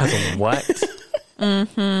so funny. Because of what?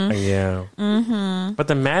 Yeah. But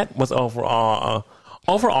the Met was overall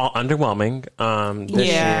underwhelming this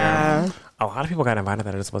year. A lot of people got invited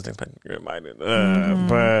that I just wasn't expecting to get invited.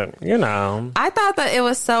 But, I thought that it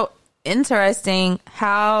was so interesting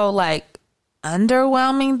how, like,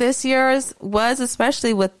 underwhelming this year's was,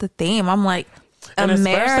 especially with the theme. I'm like, and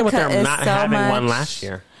America especially with them is not so having much, one last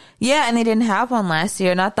year. Yeah, and they didn't have one last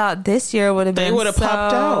year. And I thought this year would have been popped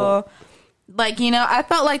out. Like, I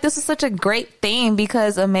felt like this was such a great theme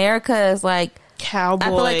because America is like, Cowboys. I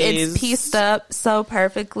feel like it's pieced up so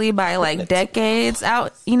perfectly by like decades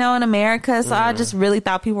out, in America. So I just really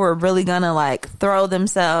thought people were really gonna like throw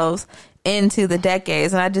themselves into the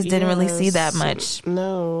decades, and I just didn't really see that much.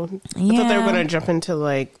 No, I thought they were gonna jump into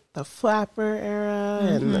like the flapper era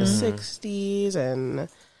and the 60s. And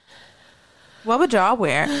what would y'all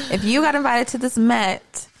wear if you got invited to this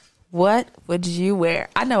Met? What would you wear?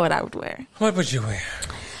 I know what I would wear. What would you wear?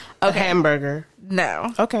 A hamburger.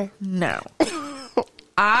 No. Okay. No.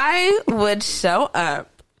 I would show up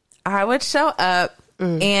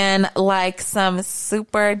in like some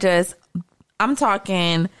super I'm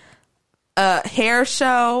talking hair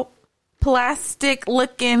show, plastic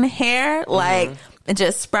looking hair, like it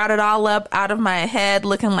just sprouted all up out of my head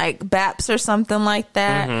looking like Baps or something like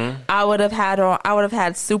that. I would have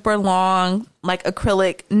had super long like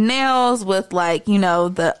acrylic nails with like,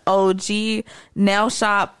 the OG nail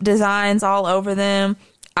shop designs all over them.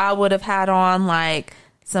 I would have had on like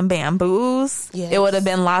some bamboos. Yes. It would have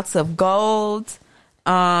been lots of gold.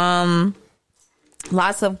 And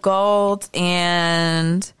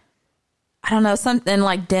I don't know, something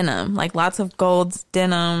like denim, like lots of gold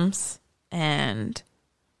denims and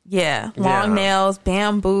long nails,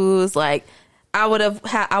 bamboos. Like I would have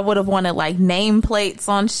wanted like nameplates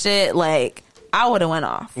on shit. Like I would have went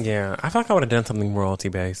off. Yeah. I feel like I would have done something royalty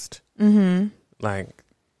based. Like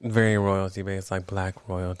very royalty based, like black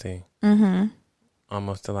royalty.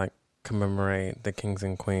 Almost to like commemorate the kings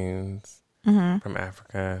and queens from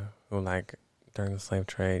Africa who like during the slave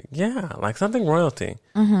trade. Yeah, like something royalty.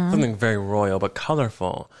 Something very royal but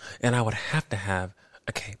colorful. And I would have to have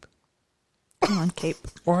a cape. Come on, cape.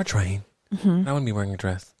 Or a train. I wouldn't be wearing a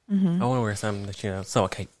dress. I want to wear something that, so a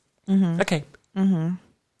cape. A cape. It'd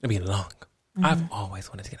be long. I've always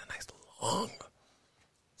wanted to get a nice long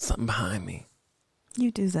something behind me.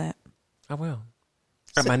 You do that. I will.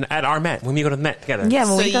 At our Met, when we go to the Met together. Yeah,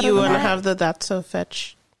 when So we go to you the want to Met. have the That's So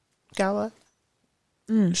Fetch gala?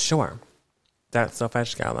 Sure. That's so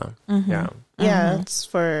fetch gala. Yeah. Yeah, it's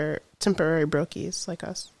for temporary brokies like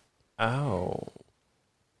us. Oh.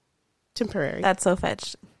 Temporary. That's so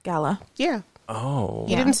fetch gala. Yeah. Oh.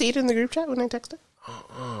 You didn't see it in the group chat when I texted?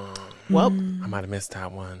 Well, I might have missed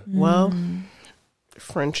that one. well,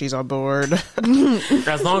 Frenchie's on board.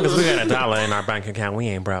 As long as we got $1 in our bank account, we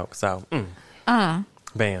ain't broke. So,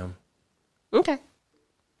 bam. Okay.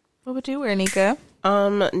 What would you wear, Nika?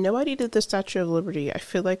 Nobody did the Statue of Liberty. I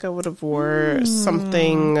feel like I would have wore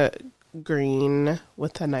something green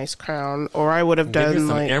with a nice crown, or I would have Give you done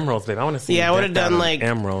some like emeralds, babe. I want to see. Yeah, I would have decked out done in like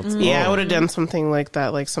emeralds. Yeah, I Oh. would have done something like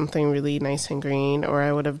that, like something really nice and green, or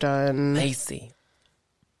I would have done, Lacy.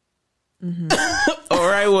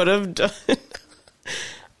 or I would have done,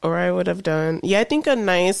 or I would have done. Yeah, I think a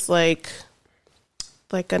nice like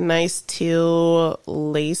a nice teal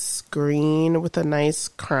lace green with a nice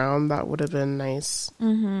crown. That would have been nice,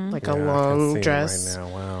 like a Yeah, I can see long it dress. right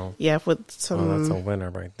now. Wow. Yeah, with Oh, that's some a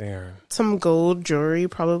winner right there. gold jewelry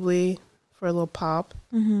probably for a little pop.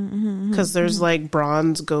 Because there's like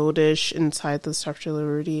bronze goldish inside the Statue of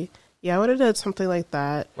Liberty. Yeah, I would have done something like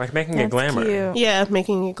that. Like making it That's glamour. cute. Yeah,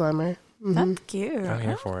 making it glamour. That's cute. I'm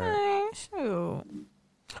here for it. Okay, shoot.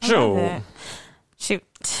 I love Sure. it. Shoot.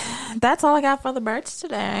 That's all I got for the birds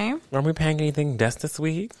today. Are we paying anything Dust this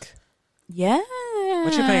week? Yeah.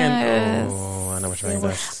 What you paying? Oh, I know what you're paying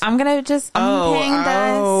Dust. I'm gonna just. I'm paying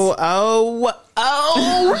dust.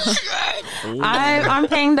 I'm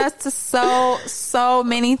paying dust to so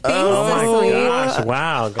many things Oh this my week. gosh!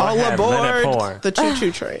 Wow. Go All ahead. Let it pour. aboard the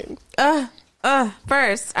choo-choo train.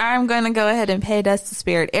 First, I'm going to go ahead and pay dust to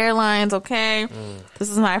Spirit Airlines, okay? This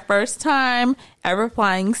is my first time ever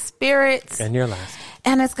flying Spirit. And your last.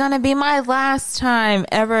 And it's going to be my last time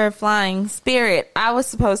ever flying Spirit. I was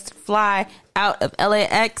supposed to fly out of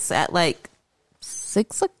LAX at like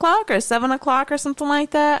 6 o'clock or 7 o'clock or something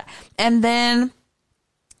like that. And then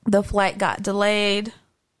the flight got delayed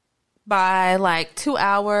by like 2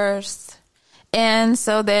 hours. And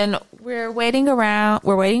so then we're waiting around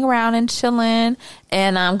and chilling,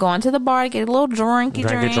 and I'm going to the bar to get a little drink, you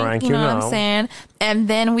know what I'm saying? And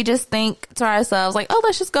then we just think to ourselves, like, oh,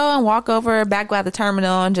 let's just go and walk over back by the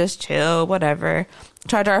terminal and just chill, whatever,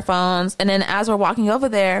 charge our phones. And then as we're walking over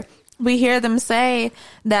there, we hear them say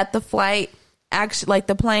that the flight actually, like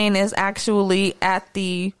the plane is actually at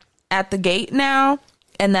the gate now,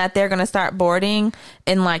 and that they're going to start boarding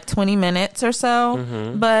in like 20 minutes or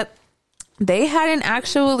so. But they hadn't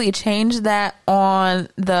actually changed that on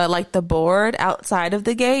the board outside of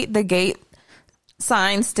the gate. The gate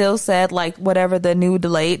sign still said like whatever the new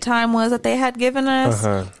delayed time was that they had given us.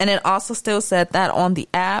 And it also still said that on the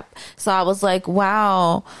app. So I was like,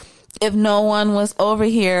 wow, if no one was over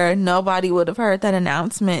here, nobody would have heard that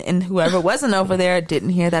announcement. And whoever wasn't over there didn't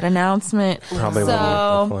hear that announcement. Probably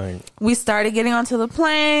So we started getting onto the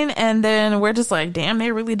plane, and then we're just like, damn,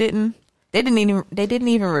 they really didn't. They didn't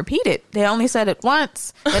even repeat it. They only said it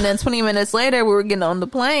once. And then 20 minutes later, we were getting on the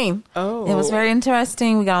plane. Oh. It was very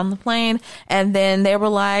interesting. We got on the plane, and then they were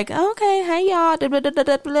like, okay, hey, y'all, blah, blah, blah,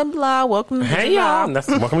 blah, blah, blah, welcome to Hey, y'all. That's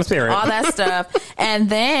welcome to Spirit. all that stuff. And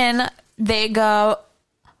then they go,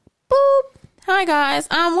 boop. Hi guys,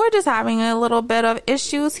 we're just having a little bit of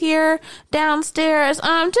issues here downstairs.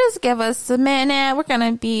 Just give us a minute. We're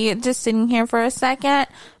gonna be just sitting here for a second.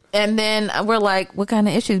 And then we're like, what kind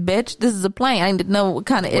of issues, bitch? This is a plane. I need to know what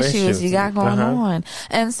kind of issues you got going on.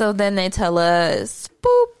 And so then they tell us,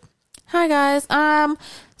 boop. Hi guys.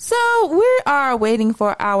 So we are waiting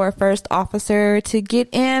for our first officer to get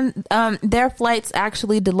in. Their flight's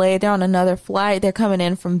actually delayed. They're on another flight. They're coming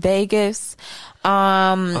in from Vegas.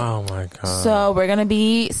 Oh my God. So we're going to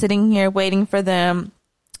be sitting here waiting for them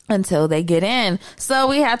until they get in. So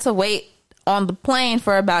we had to wait on the plane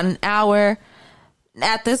for about an hour.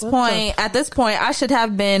 At this point, I should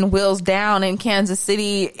have been wheels down in Kansas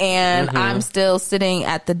City, and I'm still sitting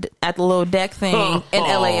at the little deck thing in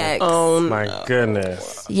LAX. Oh my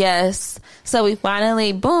goodness. Yes. So we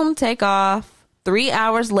finally, boom, take off. 3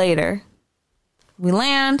 hours later, we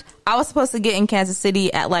land. I was supposed to get in Kansas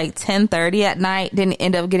City at like 10:30 at night. Didn't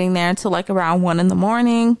end up getting there until like around 1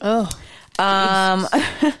 a.m. Oh.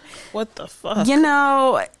 What the fuck?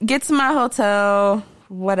 Get to my hotel,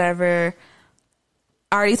 whatever.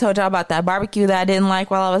 I already told y'all about that barbecue that I didn't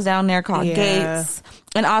like while I was down there called Gates.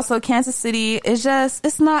 And also Kansas City is just,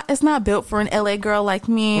 it's not built for an LA girl like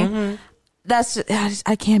me. That's just,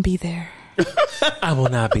 I can't be there. I will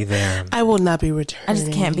not be there. I will not be returning. I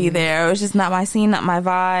just can't be there. It was just not my scene, not my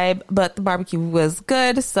vibe. But the barbecue was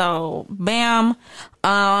good, so bam.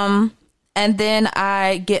 And then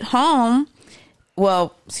I get home.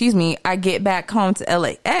 Well, excuse me. I get back home to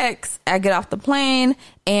LAX. I get off the plane,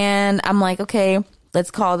 and I'm like, okay, let's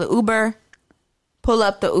call the Uber. Pull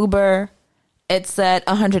up the Uber. It's at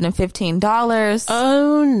 $115.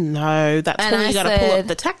 Oh no, that's when you gotta pull up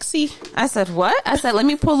the taxi. I said, what? I said, let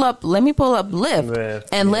me pull up Lyft.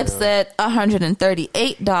 And Lyft said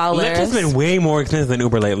 $138. Lyft has been way more expensive than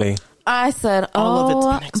Uber lately. I said, All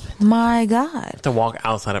of it's been my God. To walk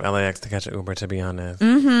outside of LAX to catch an Uber, to be honest.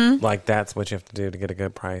 Like, that's what you have to do to get a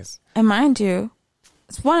good price. And mind you,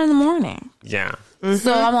 it's 1 a.m. Yeah.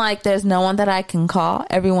 So I'm like, there's no one that I can call.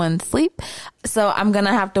 Everyone's asleep. So I'm going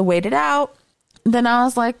to have to wait it out. Then I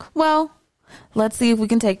was like, well, let's see if we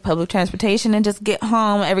can take public transportation and just get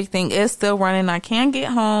home. Everything is still running. I can get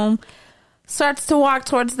home. Starts to walk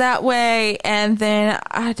towards that way. And then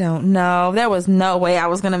I don't know. There was no way I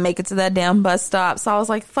was going to make it to that damn bus stop. So I was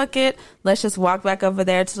like, fuck it. Let's just walk back over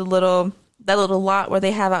there to that little lot where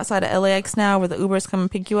they have outside of LAX now where the Ubers come and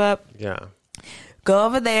pick you up. Yeah. Go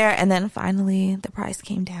over there. And then finally the price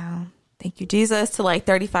came down. Thank you, Jesus, to like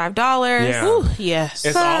 $35. Yeah. Ooh, yes.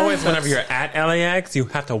 It's always whenever you're at LAX, you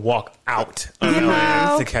have to walk out of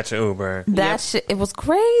LAX to catch an Uber. That shit, it was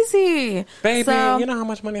crazy. Baby, So, you know how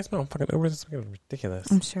much money I spent on fucking Ubers? It's fucking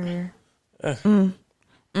ridiculous. I'm sure.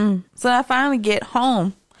 So I finally get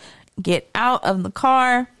home, get out of the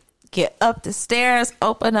car, get up the stairs,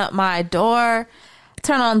 open up my door,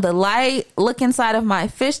 turn on the light, look inside of my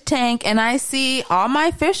fish tank, and I see all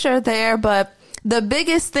my fish are there, but the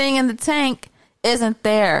biggest thing in the tank isn't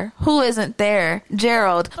there. Who isn't there?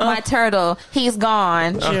 Gerald, my turtle. He's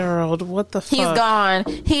gone. Gerald, what the fuck? He's gone.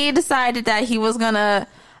 He decided that he was gonna.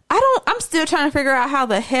 I'm still trying to figure out how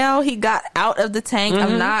the hell he got out of the tank.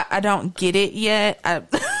 I don't get it yet.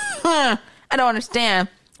 I don't understand.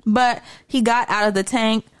 But he got out of the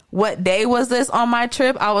tank. What day was this on my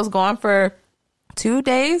trip? I was gone for 2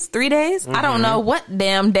 days, 3 days. I don't know what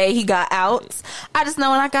damn day he got out. I just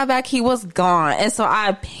know when I got back, he was gone. And so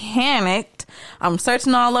I panicked. I'm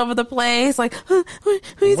searching all over the place. Like,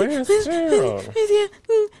 Where's Gerald?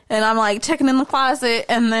 and I'm like checking in the closet.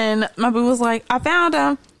 And then my boo was like, I found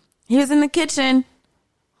him. He was in the kitchen.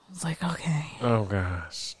 I was like, okay. Oh,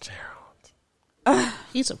 gosh. Gerald.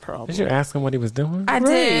 He's a problem. Did you ask him what he was doing? I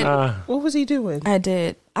did. What was he doing? I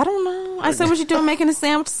did. I don't know. I said, what you doing? Making a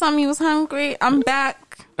sandwich or something? He was hungry. I'm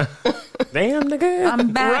back. Damn, nigga.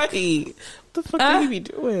 I'm back. Right. What the fuck did he be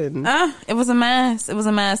doing? It was a mess. It was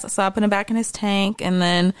a mess. So I put him back in his tank, and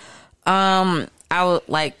then I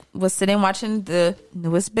was sitting watching the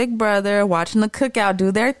newest Big Brother, watching the cookout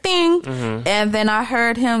do their thing, and then I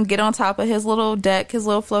heard him get on top of his little deck, his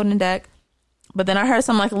little floating deck. But then I heard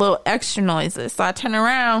some like little extra noises, so I turn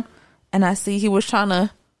around and I see he was trying to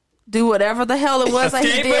do whatever the hell it was that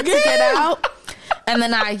he did to get out. And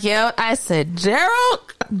then I yelled, I said,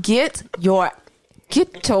 Gerald, get your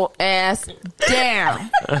ass down.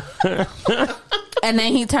 And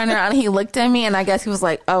then he turned around and he looked at me, and I guess he was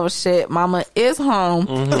like, oh shit, mama is home.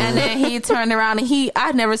 And then he turned around and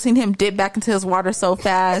I'd never seen him dip back into his water so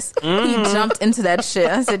fast. He jumped into that shit.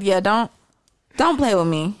 I said, yeah, don't play with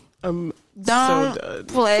me. Don't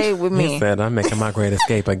play with me. He said, I'm making my great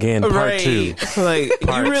escape again, part 2. Like,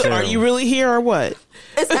 are you really here or what?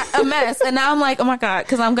 It's a mess. And now I'm like, oh my God,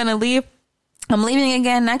 because I'm going to leave. I'm leaving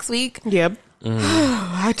again next week. Yep.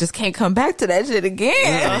 I just can't come back to that shit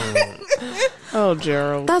again. Oh,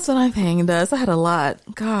 Gerald. That's what I'm paying Dust. I had a lot.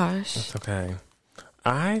 Gosh. It's okay.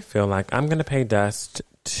 I feel like I'm going to pay Dust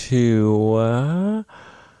to...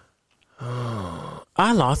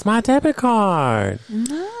 I lost my debit card.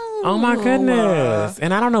 No. Oh my goodness.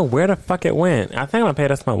 And I don't know where the fuck it went. I think I'm going to pay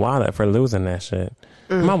Dust my wallet for losing that shit.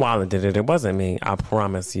 My wallet did it. It wasn't me. I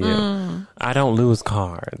promise you. I don't lose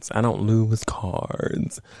cards.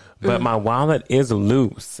 But my wallet is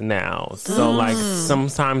loose now. So like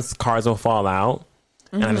sometimes cards will fall out.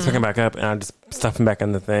 And I just pick them back up and I just stuff them back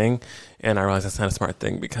in the thing. And I realize that's not a smart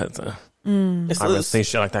thing because obviously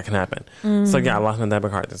shit like that can happen. So yeah, I lost my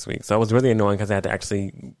debit card this week. So it was really annoying because I had to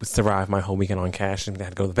actually survive my whole weekend on cash. And I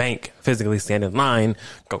had to go to the bank, physically stand in line,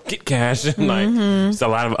 go get cash. And just a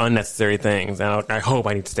lot of unnecessary things. And I hope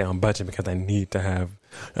I need to stay on budget because I need to have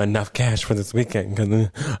enough cash for this weekend because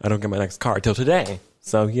I don't get my next card till today.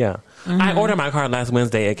 So yeah, I ordered my card last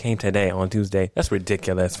Wednesday. It came today on Tuesday. That's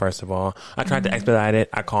ridiculous. First of all, I tried to expedite it.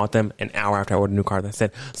 I called them an hour after I ordered a new card that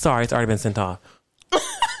said, "Sorry, it's already been sent off."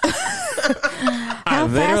 How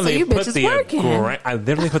fast are you bitches working? I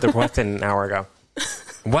literally put the request in an hour ago.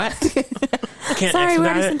 What? Can't Sorry, we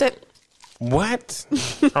already expedite sent it. What?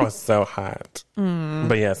 I was so hot.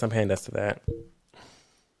 But yes, I'm paying dust to that.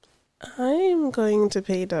 I'm going to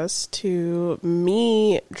pay dust to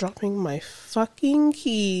me dropping my fucking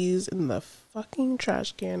keys in the fucking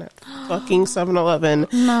trash can at fucking 7-Eleven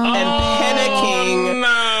and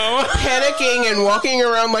panicking and walking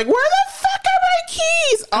around like, where the fuck are my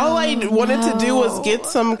keys? All I wanted to do was get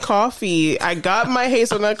some coffee. I got my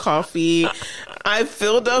hazelnut coffee. I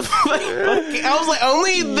filled up my fucking, I was like,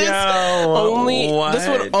 this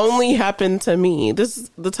would only happen to me. This is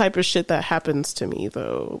the type of shit that happens to me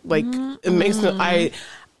though. Like it makes no, I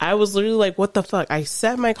was literally like, what the fuck? I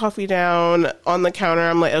set my coffee down on the counter.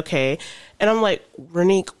 I'm like, okay. And I'm like,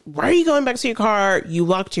 Renique, why are you going back to your car? You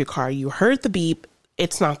locked your car. You heard the beep.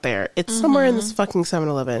 It's not there. It's somewhere in this fucking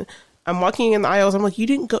 7-Eleven. I'm walking in the aisles. I'm like, you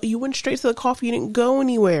didn't go. You went straight to the coffee. You didn't go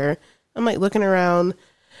anywhere. I'm like looking around.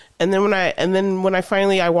 And then when I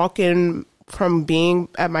finally walk in from being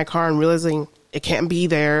at my car and realizing it can't be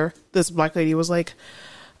there, this black lady was like,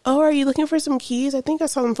 "Oh, are you looking for some keys? I think I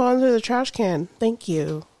saw them fall into the trash can. Thank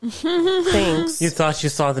you." Thanks. You thought you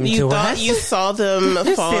saw them too? You thought you saw them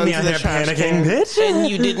fall into the trash can, and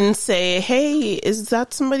you didn't say, "Hey, is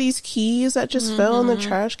that somebody's keys that just fell in the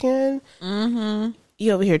trash can?"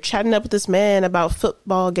 You over here chatting up with this man about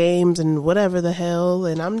football games and whatever the hell,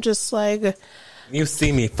 and I'm just like, you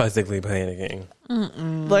see me physically panicking.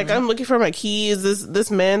 Like, I'm looking for my keys.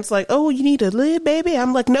 This man's like, "Oh, you need a lid, baby?"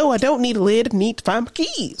 I'm like, "No, I don't need a lid. I need to find my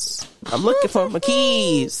keys. I'm looking for my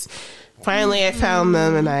keys." Finally, I found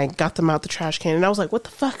them and I got them out the trash can. And I was like, what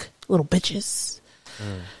the fuck? Little bitches.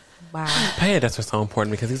 Wow. Pay that's what's so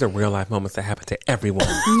important because these are real life moments that happen to everyone.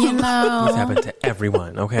 You know. These happen to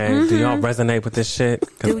everyone, okay? Do y'all resonate with this shit?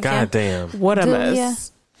 Because goddamn. What a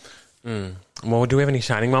mess. Well, do we have any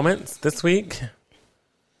shining moments this week?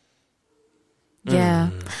 Yeah.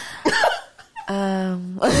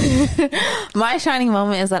 My shining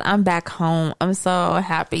moment is that I'm back home. I'm so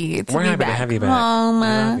happy to be back to have you back. Home.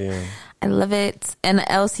 I love you. I love it. And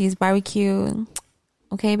Elsie's barbecue.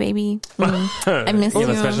 Okay, baby. I miss you. You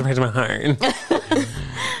have a special place in my heart.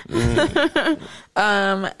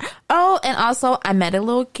 Oh, and also I met a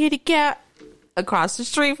little kitty cat across the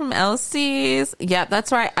street from Elsie's. Yep,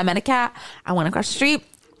 that's right. I met a cat. I went across the street.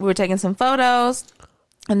 We were taking some photos.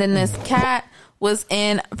 And then this cat was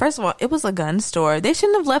in, first of all, it was a gun store. They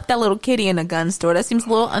shouldn't have left that little kitty in a gun store. That seems a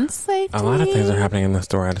little unsafe. A lot of things are happening in the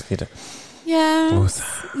store. I just need to. Yes.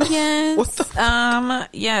 Yes.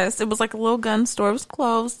 It was like a little gun store. It was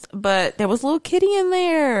closed, but there was a little kitty in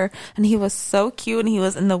there, and he was so cute. And he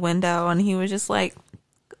was in the window, and he was just like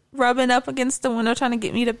rubbing up against the window, trying to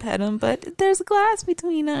get me to pet him. But there's glass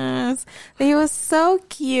between us. But he was so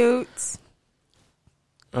cute.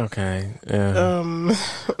 Okay. Yeah.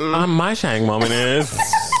 My shining moment is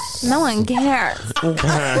no one cares.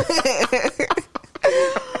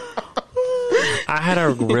 I had a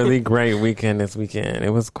really great weekend this weekend. It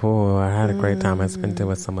was cool. I had a great time. I spent it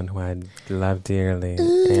with someone who I love dearly,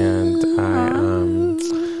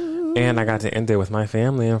 and I got to end it with my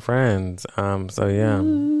family and friends. So yeah,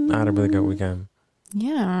 I had a really good weekend.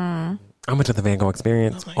 Yeah. I went to the Van Gogh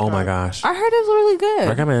Experience. Oh my gosh. I heard it was really good.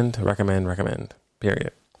 Recommend.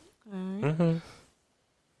 Period. What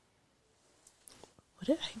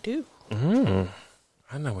did I do?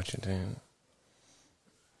 I know what you did.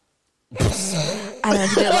 I know what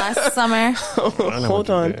you did last summer. Hold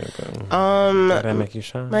on. Did that make you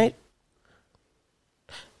shine?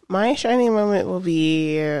 My shining moment will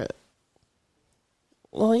be,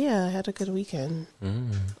 well, yeah, I had a good weekend.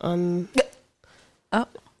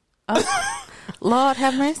 Lord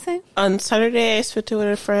have mercy. On Saturday, I spent it with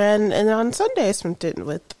a friend, and on Sunday, I spent it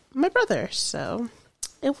with my brother. So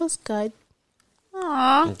it was good.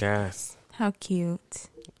 Aww. Yes. How cute.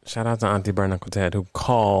 Shout out to Auntie Bernacle Ted who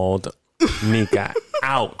called Nika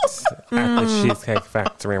out at the Cheesecake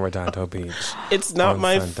Factory in Redondo Beach. It's not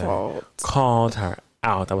my fault. Called her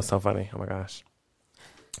out. That was so funny. Oh my gosh.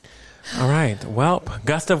 All right. Well,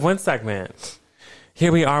 Gust of Wind segment.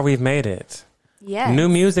 Here we are. We've made it. Yeah. New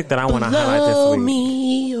music that I want to highlight this week. Blow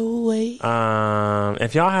me away. Sassy.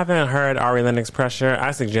 If y'all haven't heard Ari Lennox Pressure,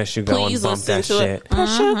 I suggest you go and bump that shit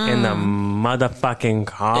in the motherfucking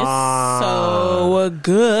car. It's so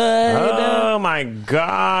good. Oh my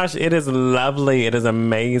gosh, it is lovely. It is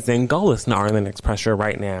amazing. Go listen to Ari Lennox Pressure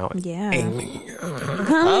right now. Yeah.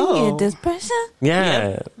 Oh. Get this pressure.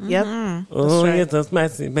 Yeah. Yep. Ooh, right. it's so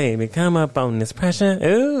spicy, baby. Come up on this pressure.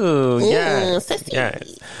 Ooh, yeah. Sassy.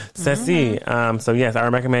 Yes. Sassy. So yes, I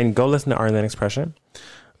recommend go listen to Ari Lennox Pressure.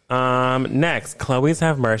 Next, Chloe's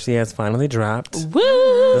Have Mercy has finally dropped. Woo.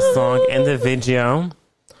 The song and the video.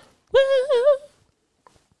 Woo.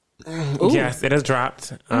 Yes, it has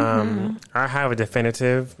dropped. I have a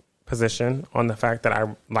definitive position on the fact that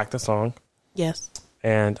I like the song. Yes.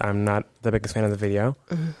 And I'm not the biggest fan of the video.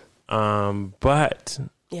 But,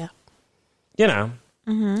 Yeah. you know,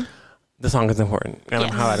 the song is important. And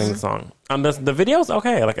I'm highlighting the song. The video's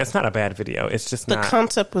okay. Like, it's not a bad video. It's just The not.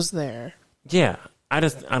 concept was there. Yeah. I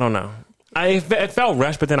don't know. It felt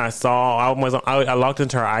rushed, but then I logged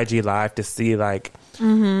into her IG Live to see, like,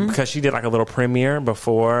 because she did like a little premiere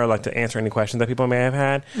before, like to answer any questions that people may have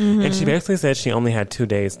had. And she basically said she only had 2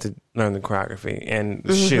 days to learn the choreography and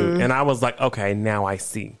shoot. And I was like, okay, now I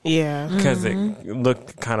see. Yeah. Because it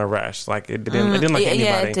looked kind of rushed. Like it didn't like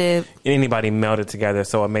anybody melded together,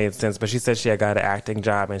 so it made sense. But she said she had got an acting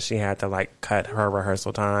job and she had to like cut her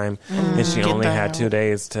rehearsal time. And she only had 2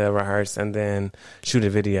 days to rehearse and then shoot a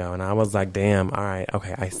video. And I was like, damn, all right,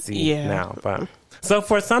 okay, I see now. But so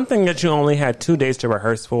for something that you only had 2 days to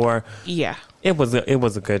rehearse for, it was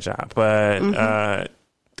a good job. But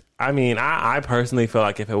I mean, I personally feel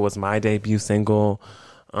like if it was my debut single,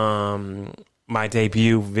 my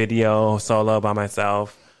debut video solo by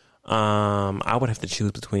myself, I would have to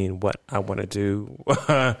choose between what I want to do.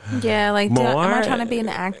 Yeah, like, am I trying to be an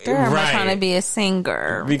actor or am I trying to be a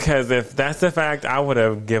singer? Because if that's the fact, I would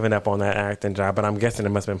have given up on that acting job. But I'm guessing it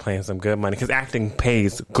must have been paying some good money because acting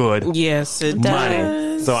pays good Yes, it money.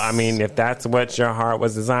 does. So, I mean, if that's what your heart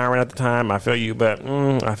was desiring at the time, I feel you. But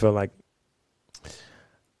I feel like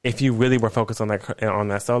if you really were focused on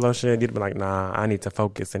that solo shit, you'd be like, nah, I need to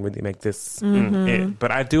focus and really make this it. But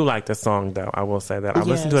I do like the song, though. I will say that. I've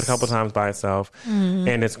listened to it a couple times by itself,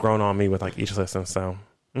 and it's grown on me with like each listen. So,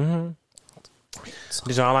 did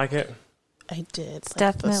y'all like it? I did. It's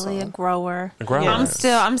definitely a grower. A grower. Yes.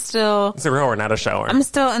 I'm still. It's a grower, not a shower. I'm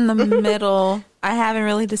still in the middle. I haven't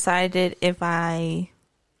really decided if I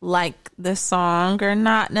like the song or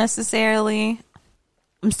not necessarily.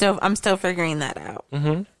 I'm still figuring that out.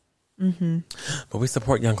 But we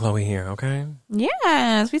support young Chloe here, okay?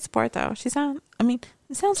 Yes, we support though. It sounds good.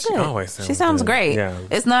 She always sounds She sounds good. great. Yeah.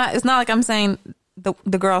 It's not like I'm saying the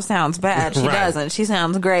girl sounds bad. She Right. doesn't. She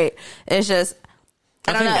sounds great. It's just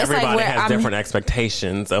I don't think know. It's everybody like has different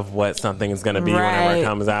expectations of what something is going to be whenever it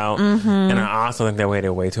comes out. And I also think they waited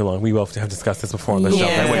way too long. We both have discussed this before on the show.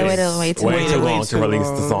 Yeah, They they waited way too long long. to release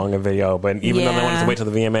the song and video. But even though they wanted Yeah. to wait till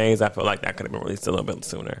the VMAs, I feel like that could have been released a little bit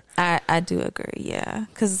sooner. I do agree, yeah,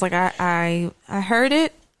 because it's like I heard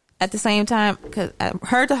it at the same time because I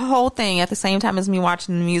heard the whole thing at the same time as me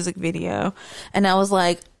watching the music video, and I was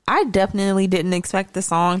like, I definitely didn't expect the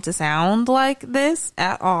song to sound like this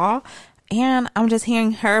at all, and I'm just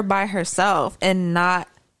hearing her by herself and not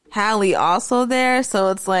Halle also there, so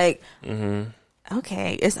it's like,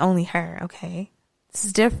 okay, it's only her. Okay, this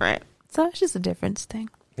is different, so it's just a difference thing.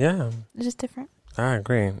 Yeah, It's just different. I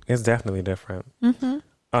agree. It's definitely different.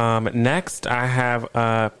 Next, I have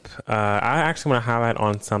up. I actually want to highlight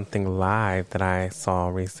on something live that I saw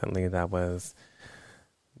recently that was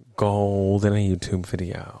gold in a YouTube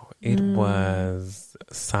video. It was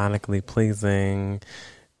sonically pleasing,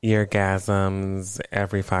 eargasms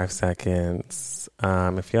every 5 seconds.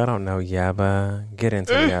 If y'all don't know Yebba, get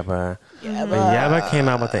into Yebba. Yebba came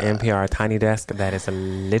out with the NPR Tiny Desk that is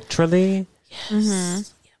literally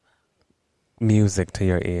music to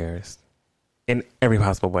your ears. In every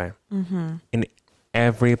possible way. In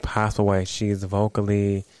every possible way. She's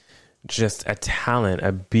vocally just a talent,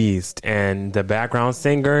 a beast. And the background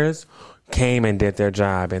singers came and did their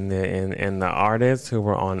job. And the artists who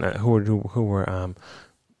were on who were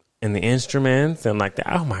in the instruments and like that.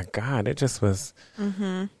 Oh my God. It just was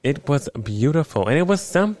it was beautiful. And it was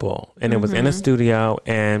simple. And it was in a studio,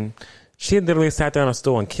 and she literally sat there on a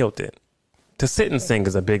stool and killed it. To sit and sing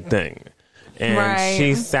is a big thing. And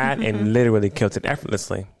she sat and literally killed it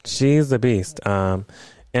effortlessly. She's a beast. And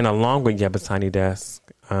along with Yebba's Tiny Desk,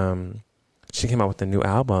 she came out with a new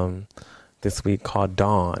album this week called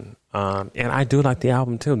Dawn. And I do like the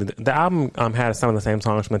album too. The album had some of the same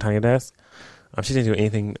songs from the Tiny Desk. She didn't do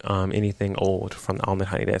anything old from the Almond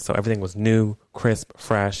Honey Disc. So everything was new, crisp,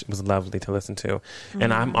 fresh. It was lovely to listen to. Mm-hmm.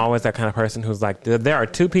 And I'm always that kind of person who's like, there are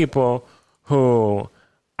two people who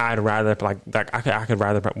I'd rather I could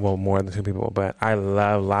rather, well, more than two people, but I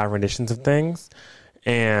love live renditions of things.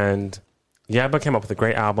 And Yebba came up with a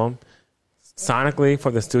great album. Sonically,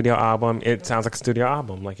 for the studio album, it sounds like a studio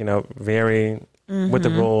album, like, very with the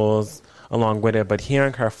rules along with it. But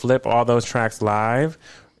hearing her flip all those tracks live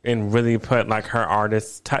and really put like her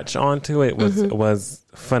artist touch onto it was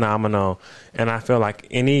phenomenal. And I feel like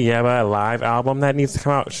any Yebba live album that needs to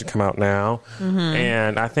come out should come out now.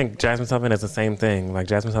 And I think Jazmine Sullivan is the same thing. Like,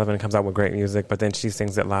 Jazmine Sullivan comes out with great music, but then she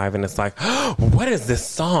sings it live and it's like, oh, what is this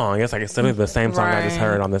song? It's like, it's literally the same song I just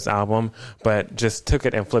heard on this album, but just took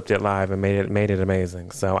it and flipped it live and made it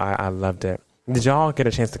amazing. So I loved it. Did y'all get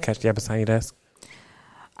a chance to catch the Yebba Honey Disc?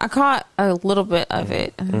 I caught a little bit of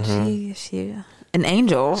it. She an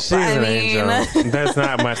angel. She's an angel. There's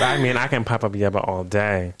not much. I mean, I can pop up Yebba all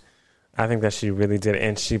day. I think that she really did.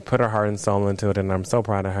 And she put her heart and soul into it. And I'm so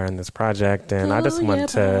proud of her in this project. And I just want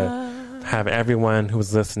to have everyone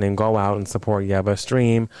who's listening go out and support Yebba.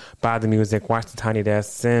 Stream, buy the music, watch the Tiny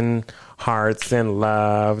Desk, send hearts, send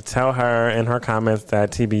love. Tell her in her comments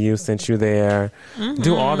that TBU sent you there.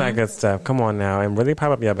 Do all that good stuff. Come on now. And really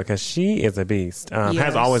pop up Yebba because she is a beast.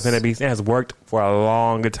 Has always been a beast and has worked for a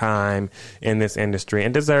long time in this industry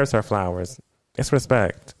and deserves her flowers. It's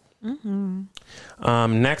respect. Next, I'm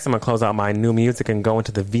going to close out my new music and go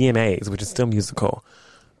into the VMAs, which is still musical.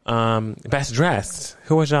 Best dressed.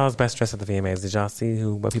 Who was y'all's best dressed at the VMAs? Did y'all see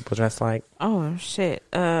what people dressed like? Oh shit.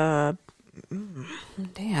 Damn,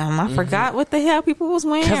 I forgot what the hell people was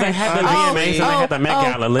wearing. Because they had the VMAs and they had the Met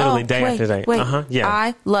Gala literally day after day. Yeah.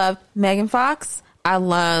 I loved Megan Fox. I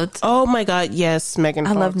loved. Oh my God, yes, Megan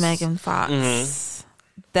Fox. I loved Megan Fox.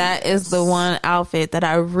 That is the one outfit that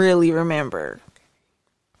I really remember.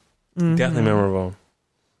 Definitely memorable.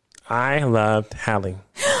 I loved Halle.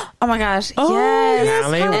 Oh my gosh! Yes,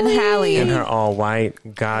 Halle in her all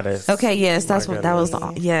white goddess. Okay, yes, that was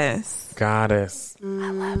yes goddess.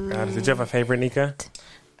 Goddess. Did you have a favorite, Nika?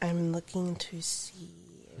 I'm looking to see.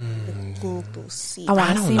 I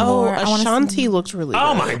want to see more. Ashanti looks really good.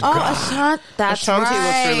 Oh my God! Ashanti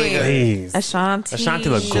looks really good. Please. Ashanti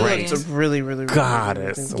looked great. She looked really, really, really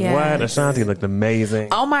goddess. Really yes. What? Ashanti looked amazing.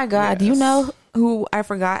 Oh my God! Yes. Do you know who I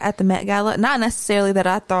forgot at the Met Gala? Not necessarily that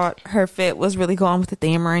I thought her fit was really going with the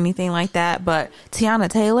theme or anything like that, but Tiana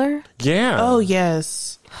Taylor. Yeah. Oh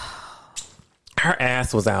yes. Her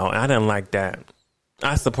ass was out. I didn't like that.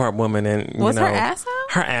 I support women, and was her ass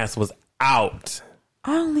out? Her ass was out.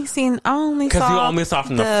 I only saw because you only saw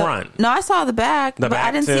from the front. No, I saw the back, but I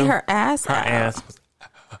didn't see her ass. Her ass was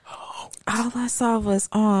all I saw was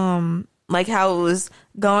like how it was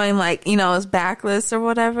going, like, it was backless or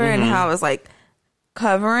whatever, and how it was like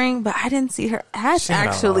covering, but I didn't see her ass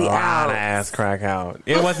actually out. A lot of ass crack out.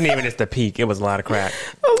 It wasn't even just the peak; it was a lot of crack.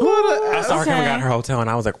 I saw her coming out of her hotel, and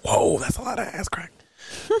I was like, "Whoa, that's a lot of ass crack."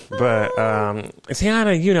 But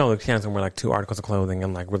Tiana, Tiana's gonna wear like 2 articles of clothing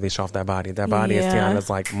and like really show off that body. That body is Tiana's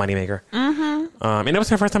like moneymaker. And it was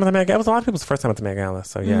her first time at the Met Gala. It was a lot of people's first time at the Met Gala.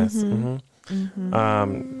 So yes.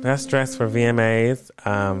 Best dress for VMAs.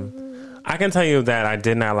 I can tell you that I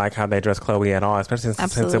did not like how they dressed Chloe at all, especially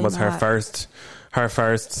since it was her first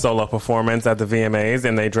solo performance at the VMAs,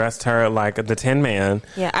 and they dressed her like the Tin Man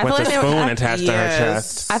with a spoon attached to her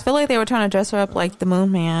chest. I feel like they were trying to dress her up like the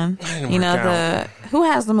Moon Man. Who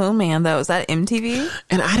has the Moon Man though? Is that MTV?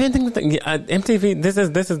 And I didn't think that MTV. This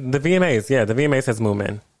is the VMAs. Yeah, the VMAs has Moon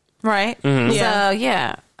Man. Right. So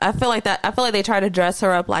yeah, I feel like they tried to dress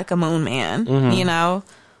her up like a Moon Man.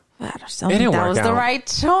 I just don't think that was the right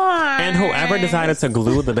choice. And whoever decided to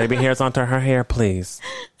glue the baby hairs onto her hair, please.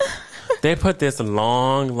 They put this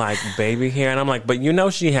long, like, baby hair. And I'm like, but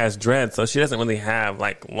she has dreads, so she doesn't really have,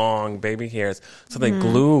 like, long baby hairs. So they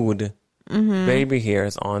glued baby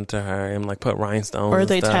hairs onto her and, like, put rhinestones or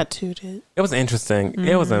they tattooed it. It was interesting.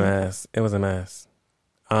 It was a mess.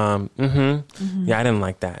 Yeah, I didn't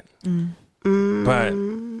like that. But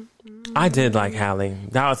I did like Halle.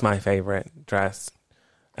 That was my favorite dress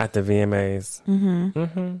at the VMAs.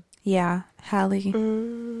 Yeah, Halle,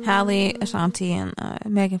 Ashanti, and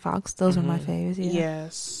Megan Fox. Those were my favorites. Yeah.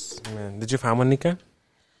 Yes. Man. Did you find one, Nika?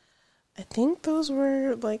 I think those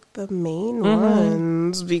were like the main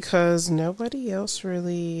ones because nobody else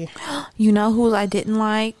really. You know who I didn't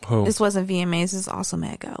like? Who? This wasn't VMAs. This is also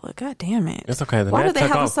Met Gala. God damn it! It's okay. Why did they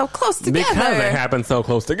have them so close together? Because they happened so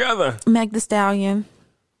close together. Meg Thee Stallion.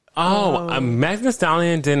 Meg Thee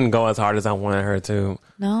Stallion didn't go as hard as I wanted her to.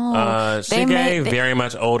 No, she gave very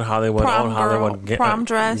much old Hollywood prom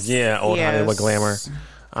dress. Yeah, old Hollywood glamour.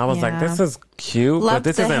 I was like, this is cute, Loved but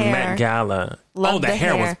this the isn't hair. Met Gala. Loved the the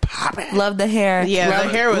hair was hair. popping. Loved the hair. Yeah, the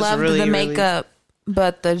hair was loved really, the really- makeup,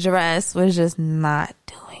 but the dress was just not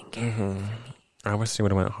doing it. I wish she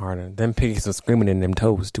would have went harder. Them piggies were screaming in them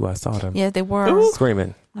toes too. I saw them. Yeah, they were.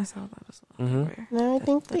 Screaming. I saw that as well. No, I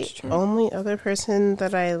think the only other person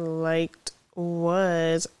that I liked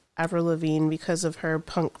was Avril Lavigne because of her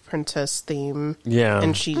punk princess theme. Yeah.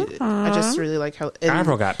 And I just really like how. And,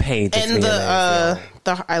 Avril got paid. and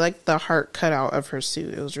I like the heart cutout of her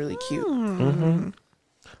suit. It was really cute.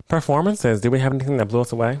 Performances. Did we have anything that blew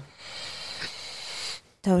us away?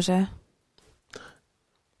 Doja.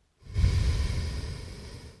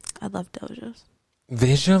 I love Doja's.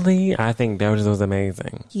 Visually, I think Doja's was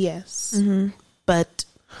amazing. Yes, but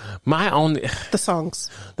My only, the songs.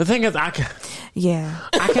 the thing is, I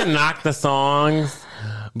can knock the songs,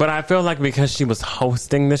 but I feel like because she was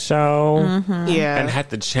hosting the show Yeah, and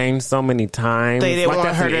had to change so many times, They didn't like want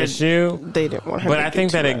that's her the to- issue. they didn't want her. But to I do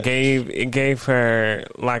think too that it much. gave her,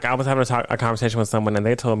 like, I was having a conversation with someone and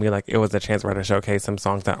they told me like it was a chance for her to showcase some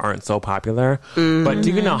songs that aren't so popular. But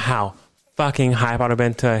do you know how fucking hype I would have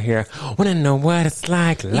been to hear, wanna know what it's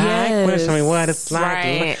like, wanna show me what it's like,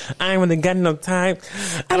 Right. I ain't really got no time,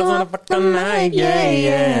 I just wanna fuck the night,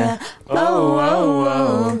 yeah.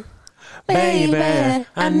 Oh, baby,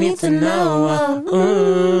 I need to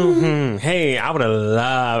know. Hey, I would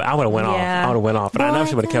have went off, but I know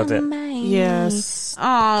she would have killed it. Yes.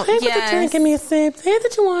 Oh, Hey, yes. give me a sip. Hey,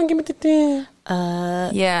 that you want? Give me the thing.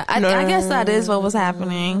 Yeah, I guess that is what was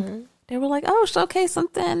happening. They were like, "Oh, showcase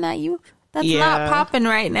something that's Yeah. not popping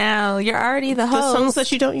right now. You're already the The host." songs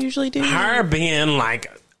that you don't usually do. Her being like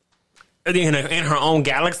in her own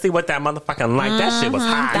galaxy with that motherfucking light. That shit was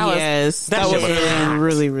hot. That was hot.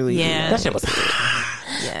 really, really Yeah. That shit was hot.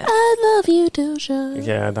 Yeah. I love you, Doja.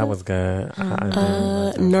 Yeah, that was good.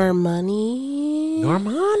 Normani.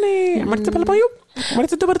 Normani.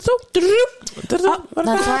 That's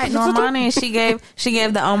right, Normani. She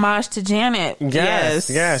gave the homage to Janet.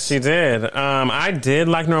 Yes, she did. I did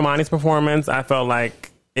like Normani's performance. I felt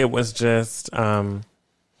like it was just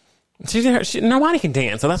Normani can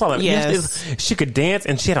dance, so that's all that Yes. she could dance,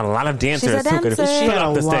 and she had a lot of dancers She's a who could dancer. fill She had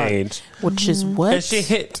up the a lot. stage. Which is what? And she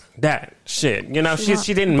hit that shit. You know, she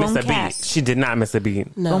didn't miss Boom a cat. beat. She did not miss a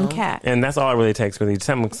beat. No. Boom cat. And that's all it really takes, really.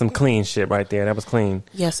 Some clean shit right there. That was clean.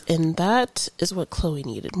 Yes, and that is what Chloe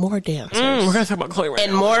needed. More dancers. We're going to talk about Chloe right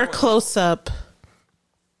And now. more close up.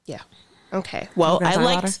 Yeah. Okay. Well, We're gonna I talk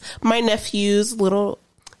liked about my nephew's little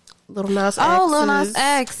Nas X. Oh, Lil Nas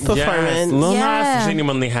X. Yes, performance. Lil Yeah. Nas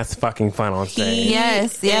genuinely has fucking fun on stage.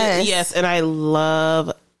 Yes. Yes, and I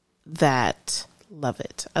love that. Love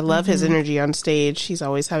it. I love his energy on stage. He's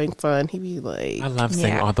always having fun. He'd be like, I love seeing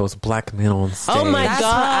Yeah. all those black men on stage. oh my That's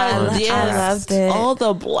God. what I Yes. loved it. All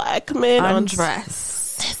the black men on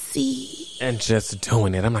Undress. Sissy. And just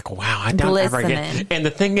doing it. I'm like, wow, I don't ever get. Glistening. And the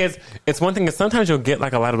thing is, it's one thing is sometimes you'll get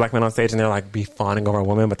like a lot of black men on stage and they're like be fawning over a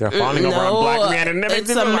woman, but they're fawning over a black man and it's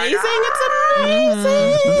everything. I'm amazing. like, It's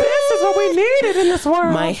amazing. this is what we needed in this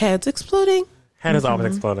world. My head's exploding. head is always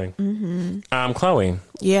exploding. Chloe.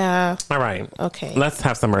 Yeah. All right. Okay. Let's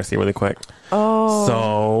have some mercy really quick.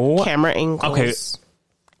 Oh. So Camera angles. Okay.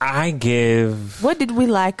 I give. What did we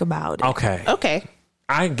like about it? Okay. Okay.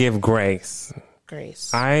 I give grace.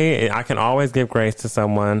 Grace. I can always give grace to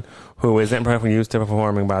someone who isn't perfectly used to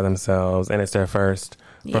performing by themselves, and it's their first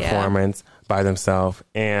performance by themselves,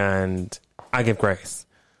 and I give grace.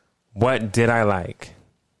 What did I like?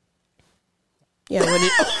 Yeah.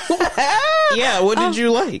 What did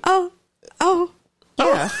you like? Oh.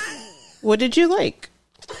 Yeah. What did you like?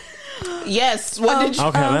 Yes. What did you?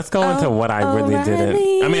 Okay, let's go into what I really didn't.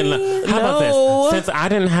 I mean, how about No. this? Since I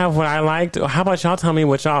didn't have what I liked, how about y'all tell me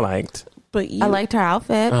what y'all liked? But you, I liked her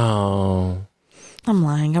outfit. Oh. I'm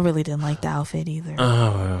lying. I really didn't like the outfit either.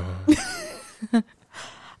 Oh.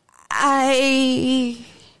 I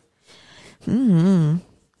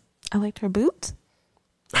liked her boots.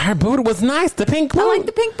 Her boot was nice. The pink boot. I like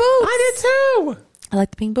the pink boots. I did too. I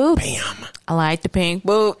like the pink boots. Bam. I like the pink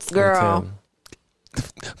boots, girl.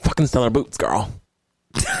 Fucking stellar boots, girl.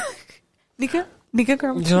 Nika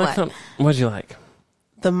girl, Did you like what? some? What'd you like?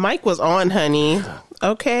 the mic was on, honey.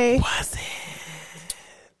 Okay. Was it?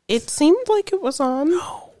 It seemed like it was on.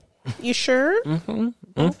 No. You sure? Mm-hmm.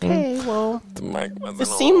 Okay. Well, The mic wasn't it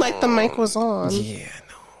seemed like the mic was on. Yeah,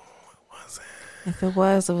 no, it wasn't. If it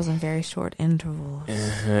was in very short intervals.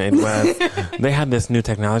 It was. They had this new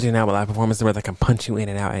technology now with live performances where they can punch you in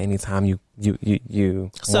and out at any time you.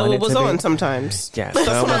 So it was on sometimes. Yes, that's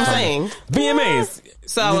what I'm saying. VMAs.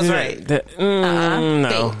 So I was right.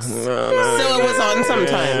 No. So it was on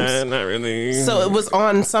sometimes. Not really. So it was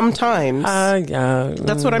on sometimes. Yeah.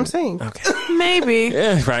 That's what I'm saying. Okay. Maybe.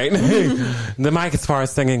 Yeah, right. The mic, as far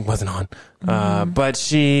as singing, wasn't on. But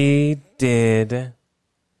she did.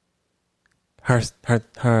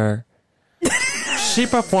 Her. She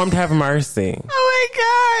performed "Have Mercy." Oh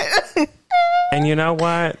my god! And you know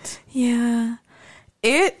what? Yeah.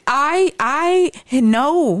 I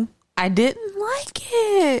no, I didn't like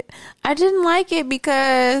it. I didn't like it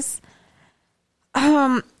because,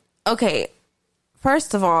 okay.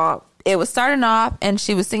 First of all, it was starting off and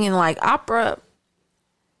she was singing like opera.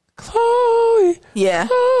 Chloe. Yeah.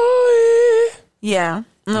 Chloe. Yeah.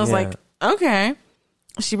 And I was like, okay.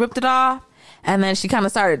 She ripped it off. And then she kind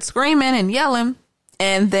of started screaming and yelling.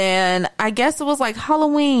 And then I guess it was like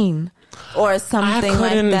Halloween or something like that. I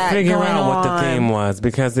couldn't figure out what the on. theme was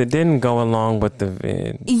because it didn't go along with the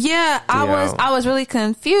vid. Yeah, I was really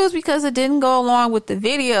confused because it didn't go along with the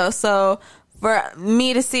video. So for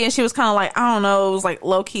me to see, and she was kind of like, I don't know, it was like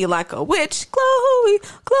low key like a witch, Chloe,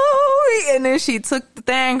 and then she took the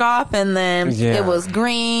thing off, and then it was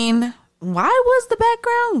green. Why was the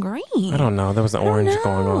background green? I don't know. There was an orange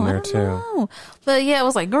going on there too. But yeah, it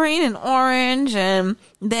was like green and orange, and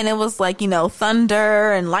then it was like, you know,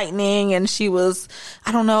 thunder and lightning, and she was,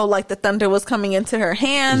 I don't know, like the thunder was coming into her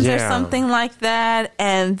hands or something like that.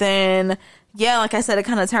 And then, yeah, like I said, it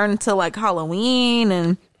kind of turned into like Halloween,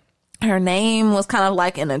 and her name was kind of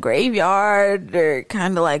like in a graveyard or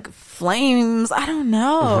kind of like flames. I don't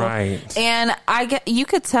know. Right. And you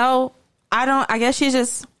could tell, I guess she's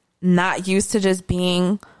just not used to just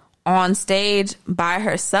being on stage by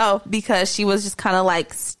herself because she was just kind of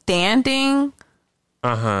like standing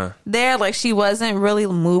there. Like she wasn't really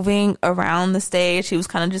moving around the stage. She was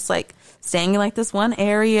kind of just like staying in like this one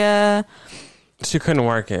area. She couldn't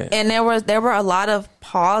work it. And there were a lot of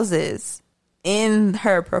pauses in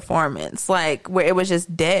her performance, like where it was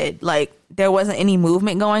just dead. Like there wasn't any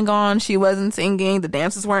movement going on. She wasn't singing. The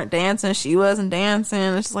dancers weren't dancing. She wasn't dancing.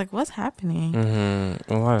 It's just like, what's happening? A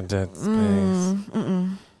lot of dead space.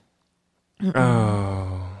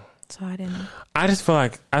 Oh. So I didn't. I just feel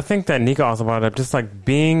like, I think that Nika also brought it up, just like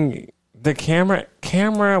being, the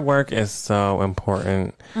camera work is so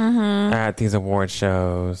important at these award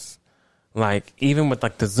shows. Like, even with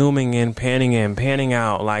like the zooming in, panning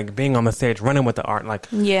out, like being on the stage, running with the art, like,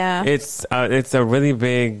 it's a really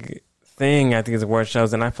big thing at these award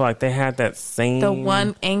shows. And I feel like they had that same, the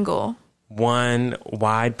one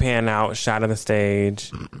wide pan out shot of the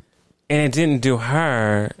stage. And it didn't do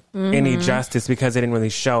her any justice because it didn't really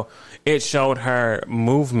show. It showed her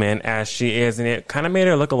movement as she is, and it kind of made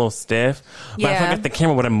her look a little stiff. But I feel like if the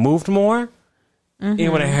camera would have moved more,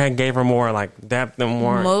 it would have gave her more like depth and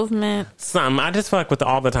more movement. Something. I just feel like with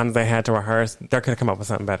all the times they had to rehearse, they could have come up with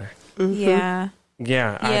something better. Yeah.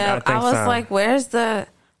 Yeah. Yeah. I think I was so. like,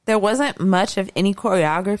 there wasn't much of any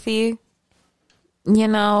choreography. You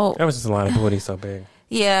know, It was just a lot of booty so big.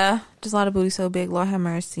 Yeah, just a lot of booty so big. Lord have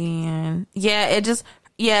mercy. And I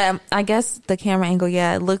guess the camera angle,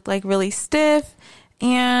 it looked like really stiff,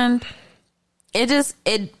 and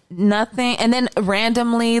nothing. And then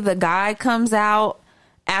randomly the guy comes out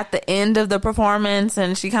at the end of the performance,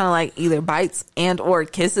 and she kind of like either bites and or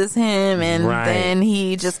kisses him, and then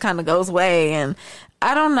he just kind of goes away. And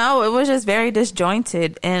I don't know, it was just very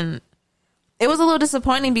disjointed, and it was a little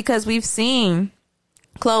disappointing because we've seen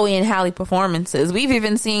Chloe and Halle performances. We've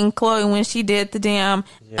even seen Chloe when she did the damn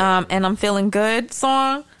And I'm Feeling Good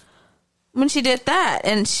song, when she did that,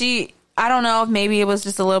 and I don't know if maybe it was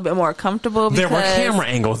just a little bit more comfortable because There were camera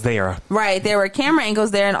angles there. Right, there were camera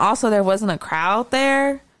angles there, and also there wasn't a crowd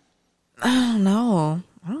there. I don't know.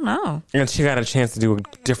 And she got a chance to do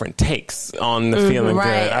different takes on the Feeling Good.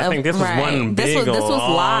 I think this was one big this was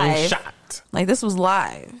live shot. Like this was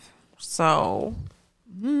live. So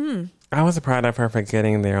I was proud of her for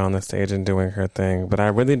getting there on the stage and doing her thing, but I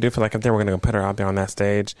really do feel like if they were going to put her out there on that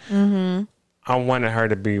stage, I wanted her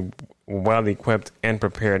to be well equipped and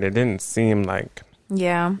prepared. It didn't seem like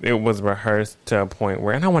it was rehearsed to a point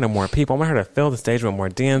where, and I wanted more people. I wanted her to fill the stage with more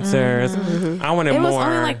dancers. I wanted more. It was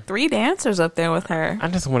only like 3 dancers up there with her. I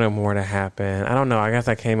just wanted more to happen. I don't know. I guess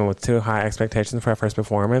I came in with too high expectations for her first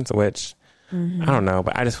performance, which I don't know,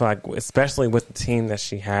 but I just feel like, especially with the team that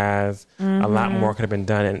she has, a lot more could have been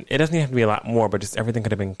done. And it doesn't have to be a lot more, but just everything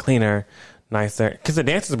could have been cleaner, nicer. Because the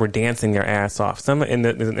dancers were dancing their ass off. And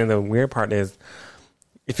the weird part is,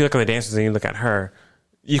 if you look at the dancers and you look at her,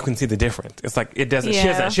 you can see the difference. It's like it doesn't.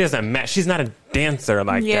 She doesn't match. She's not a dancer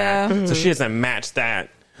like that, so she doesn't match that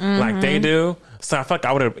like they do. So I feel like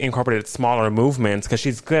I would have incorporated smaller movements because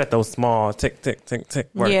she's good at those small tick tick tick tick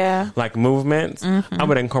like movements. I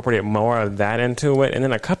would incorporate more of that into it, and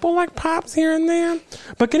then a couple like pops here and there.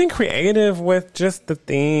 But getting creative with just the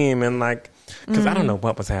theme and like because I don't know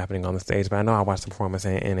what was happening on the stage, but I know I watched the performance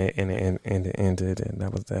and it ended, and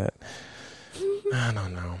that was that. I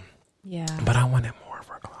don't know. Yeah, but I wanted more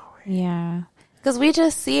for Chloe. Yeah, because we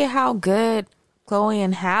just see how good Chloe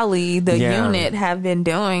and Halle, the unit, have been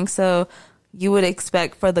doing. So you would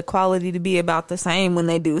expect for the quality to be about the same when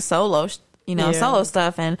they do solo, solo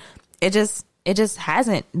stuff, and it just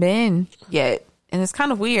hasn't been yet, and it's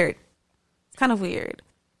kind of weird. I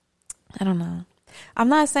don't know. I'm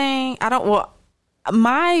not saying I don't. Well,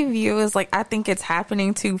 my view is like I think it's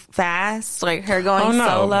happening too fast. Like her going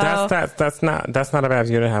solo. That's not a bad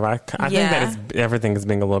view to have. I think that everything is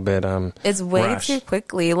being a little bit it's way rushed. Too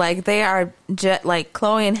quickly. Like they are like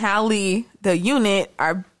Chloe and Halle, the unit,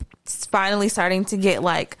 are finally starting to get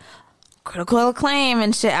like critical acclaim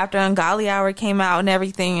and shit after Ungodly Hour came out and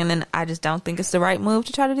everything. And then I just don't think it's the right move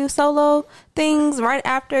to try to do solo things right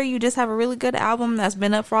after you just have a really good album that's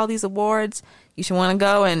been up for all these awards. You should want to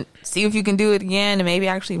go and see if you can do it again and maybe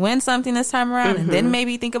actually win something this time around and then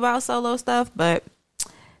maybe think about solo stuff. But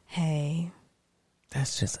hey,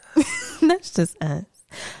 that's just us. That's just us.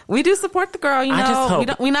 We do support the girl, you know.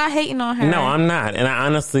 We're not hating on her. No, I'm not. And I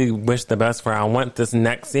honestly wish the best for her. I want this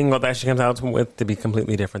next single that she comes out with to be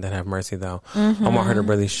completely different than Have Mercy, though. I want her to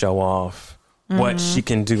really show off what she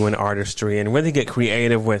can do in artistry and really get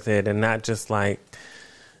creative with it and not just like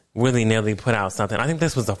willy-nilly put out something. I think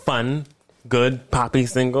this was a fun, good poppy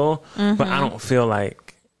single, but I don't feel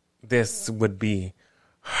like this would be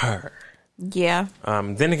her. Yeah.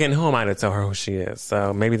 Then again, who am I to tell her who she is?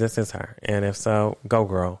 So maybe this is her. And if so, go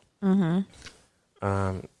girl. On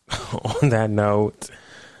that note,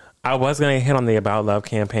 I was going to hit on the About Love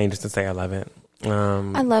campaign just to say I love it. I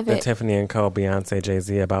love it. The Tiffany and Co, Beyonce,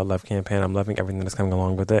 Jay-Z About Love campaign. I'm loving everything that's coming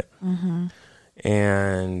along with it.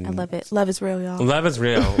 And I love it. Love is real, y'all. Love is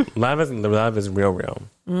real. love is real.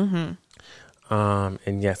 And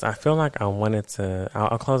yes, I feel like I wanted to.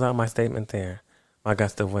 I'll close out my statement there. My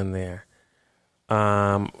gust of wind there.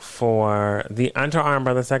 For the Underarm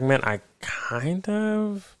Brother segment, I kind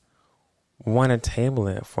of want to table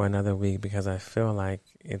it for another week because I feel like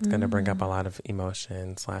it's going to bring up a lot of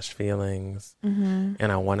emotion / feelings,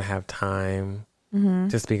 and I want to have time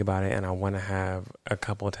to speak about it, and I want to have a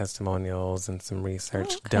couple of testimonials and some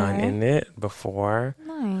research done in it before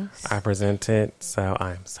I present it. So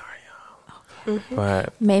I'm sorry, y'all.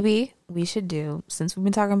 But maybe we should do, since we've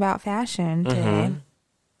been talking about fashion today,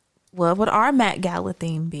 what would our Met Gala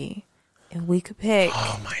theme be? If we could pick.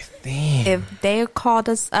 Oh, my theme. If they called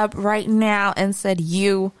us up right now and said,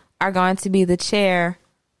 you are going to be the chair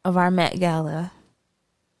of our Met Gala.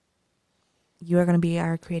 You are going to be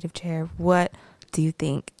our creative chair. What do you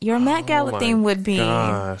think your Met Gala theme would be?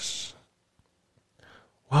 Gosh.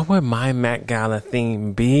 What would my Met Gala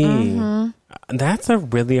theme be? That's a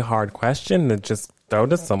really hard question to just throw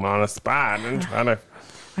to someone on a spot and try to.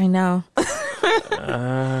 I know.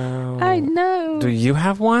 I know. Do you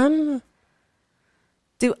have one?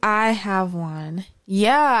 Do I have one?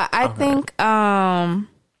 Yeah, I think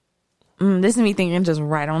this is me thinking just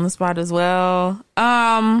right on the spot as well.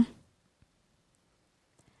 I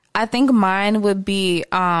think mine would be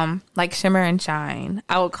like Shimmer and Shine.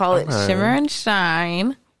 I would call it Shimmer and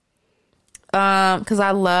Shine. Because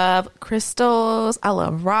I love crystals, I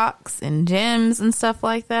love rocks and gems and stuff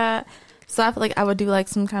like that. So I feel like I would do like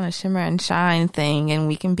some kind of Shimmer and Shine thing, and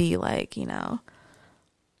we can be like, you know,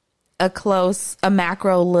 a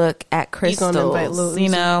macro look at crystals. You gonna invite Lil Uzi? You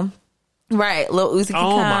know, right? Lil Uzi can come.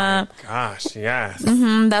 Oh my gosh, yes.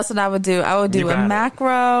 That's what I would do. I would do a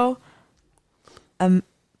macro,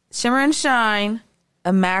 Shimmer and Shine,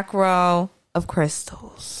 a macro of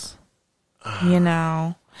crystals. You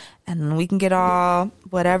know, and we can get all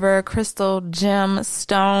whatever crystal, gem,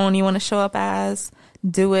 stone you want to show up as.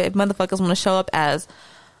 Do it. If motherfuckers want to show up as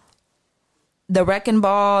the wrecking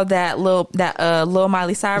ball that Lil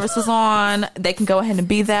Miley Cyrus was on, they can go ahead and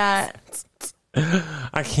be that.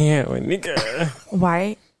 I can't, nigga.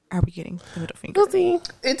 Why are we getting the middle finger? Uzi.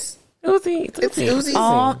 It's Uzi's.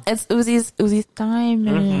 Oh, it's Uzi's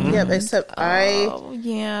diamond. Yep, except I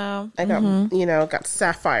got got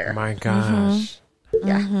sapphire. My gosh.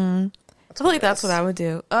 Yeah. I feel like that's what I would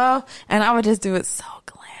do. Oh, and I would just do it so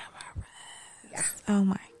glamorous. Yeah. Oh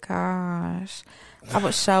my gosh. I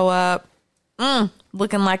would show up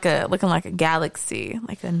looking like a galaxy,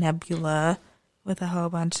 like a nebula with a whole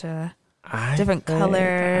bunch of different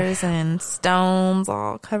colors and stones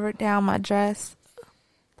all covered down my dress.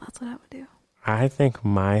 That's what I would do. I think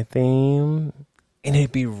my theme, and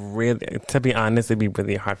it'd be really, to be honest, it'd be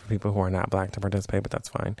really hard for people who are not Black to participate, but that's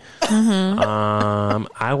fine. Mm-hmm.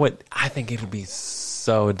 I think it would be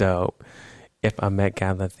so dope if a Met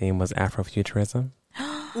Gala theme was Afrofuturism.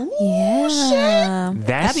 Yeah. Shit.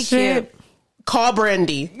 That'd be cute. Call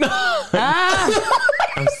Brandy.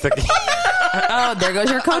 I'm sick of you. Oh, there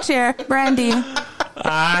goes your co-chair, Brandy.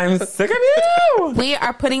 I'm sick of you. We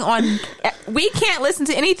are putting on. We can't listen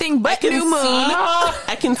to anything but New Moon.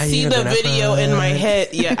 I can see the video in my head.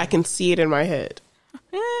 Yeah, I can see it in my head.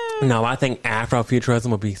 No, I think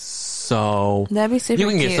Afrofuturism would be so. That'd be super. You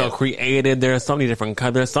can get so creative. There are so many different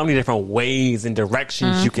colors. There's so many different ways and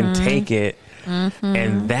directions you can take it,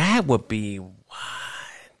 and that would be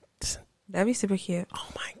what. That'd be super cute. Oh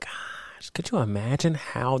my gosh! Could you imagine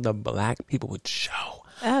how the Black people would show?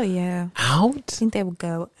 Oh yeah. Out? I think they would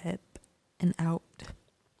go up and out.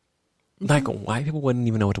 Like white people wouldn't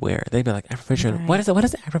even know what to wear. They'd be like, Afrofuturism. Right. What is it? What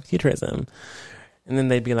is Afrofuturism? And then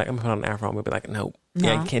they'd be like, I'm gonna put on an Afro. And we'd be like, no,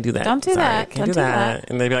 yeah, you can't do that. Don't do that. Can't do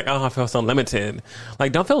that. And they'd be like, oh, I feel so limited.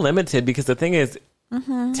 Like, don't feel limited, because the thing is,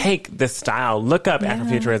 take this style. Look up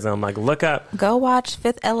Afrofuturism. Like, look up. Go watch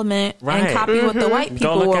Fifth Element and copy what the white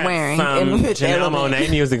people were wearing. Janelle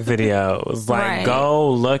Monáe music videos. Like,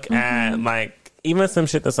 go look at like even some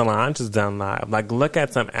shit that Solange has done live. Like, look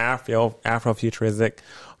at some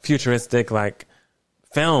futuristic like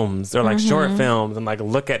films or like short films, and like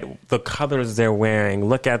look at the colors they're wearing.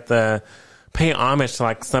 Look at pay homage to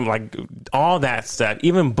like some like all that stuff.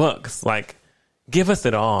 Even books. Like, give us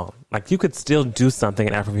it all. Like, you could still do something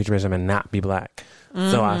in Afrofuturism and not be Black.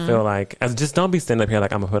 So I feel like, just don't be standing up here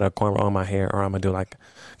like I'm gonna put a cornrow on my hair, or I'm gonna do like,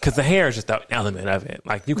 because the hair is just an element of it.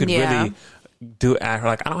 Like, you could really do Afro.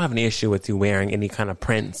 Like, I don't have any issue with you wearing any kind of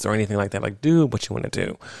prints or anything like that. Like, do what you want to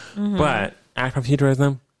do. But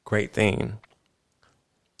Afrofuturism, great thing.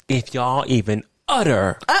 If y'all even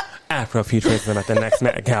utter Afrofuturism at the next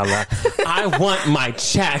Met Gala, I want my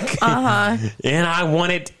check, and I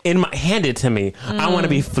want it handed to me. I want to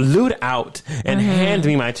be flued out and hand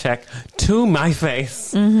me my check to my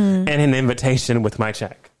face and an invitation with my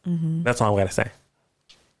check. That's all I gotta say.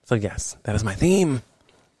 So yes, that is my theme.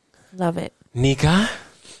 Love it. Nika,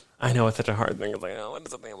 I know it's such a hard thing. It's like, oh, what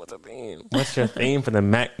is the theme? What's the theme? What's your theme for the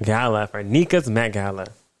Met Gala, for Nika's Met Gala?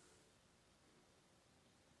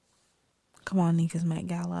 Come on, Nika's Met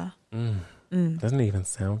Gala. Doesn't it even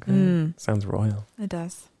sound good? Sounds royal. It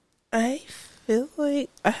does. I feel like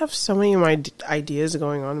I have so many of my ideas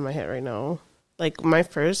going on in my head right now. Like, my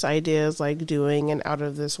first idea is like doing an out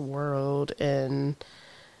of this world, and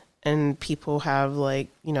people have like,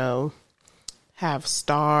 you know, have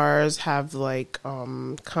stars, have like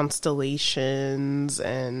constellations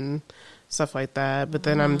and stuff like that. But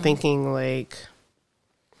then I'm thinking like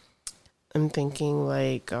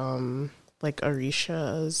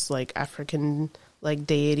Orishas, like African like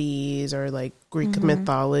deities, or like Greek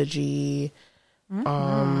mythology.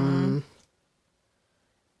 God,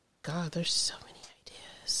 there's so many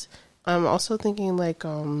ideas. I'm also thinking like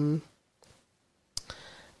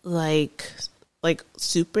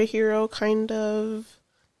superhero kind of,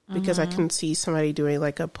 because I can see somebody doing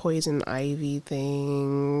like a poison ivy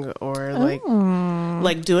thing, or like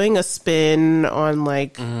doing a spin on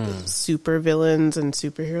like super villains and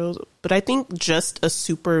superheroes. But I think just a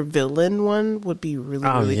super villain one would be really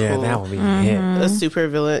cool. That would be it. A super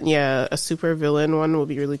villain one would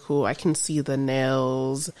be really cool. I can see the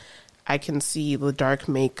nails. I can see the dark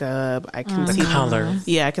makeup. I can see the colors.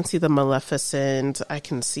 I can see the Maleficent. I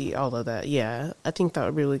can see all of that. Yeah, I think that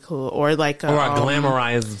would be really cool. Or like a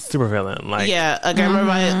glamorized supervillain. Like, a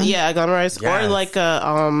glamorized, or like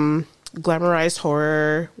a glamorized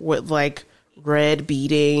horror with like red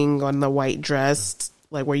beading on the white dress,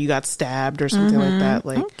 like where you got stabbed or something like that.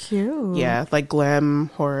 Like, cute. Yeah, like glam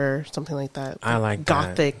horror, something like that. I like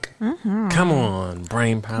gothic. Come on,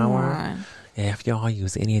 brain power. Yeah, if y'all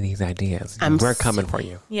use any of these ideas, we're coming for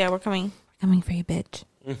you. Yeah, we're coming. We're coming for you, bitch.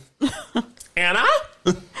 Anna?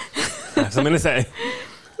 I have something to say.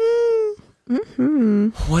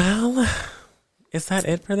 Well, is that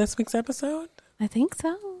it for this week's episode? I think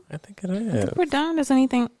so. I think it is. We're done. Does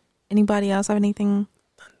anybody else have anything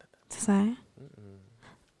to say?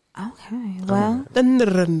 Okay. Well.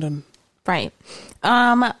 Right.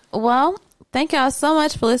 Well, thank y'all so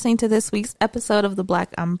much for listening to this week's episode of The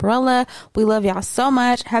Black Umbrella. We love y'all so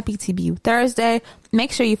much. Happy TBU Thursday.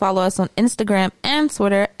 Make sure you follow us on Instagram and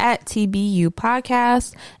Twitter at TBU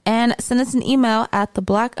Podcast, and send us an email at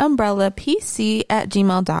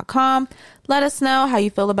theblackumbrellapc@gmail.com. Let us know how you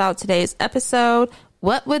feel about today's episode,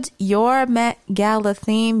 What would your Met Gala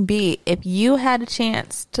theme be if you had a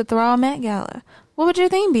chance to throw a Met Gala? What would your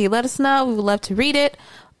theme be? Let us know. We would love to read it.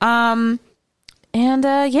 And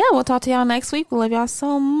we'll talk to y'all next week. We love y'all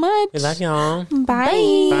so much. We love y'all.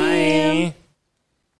 Bye. Bye.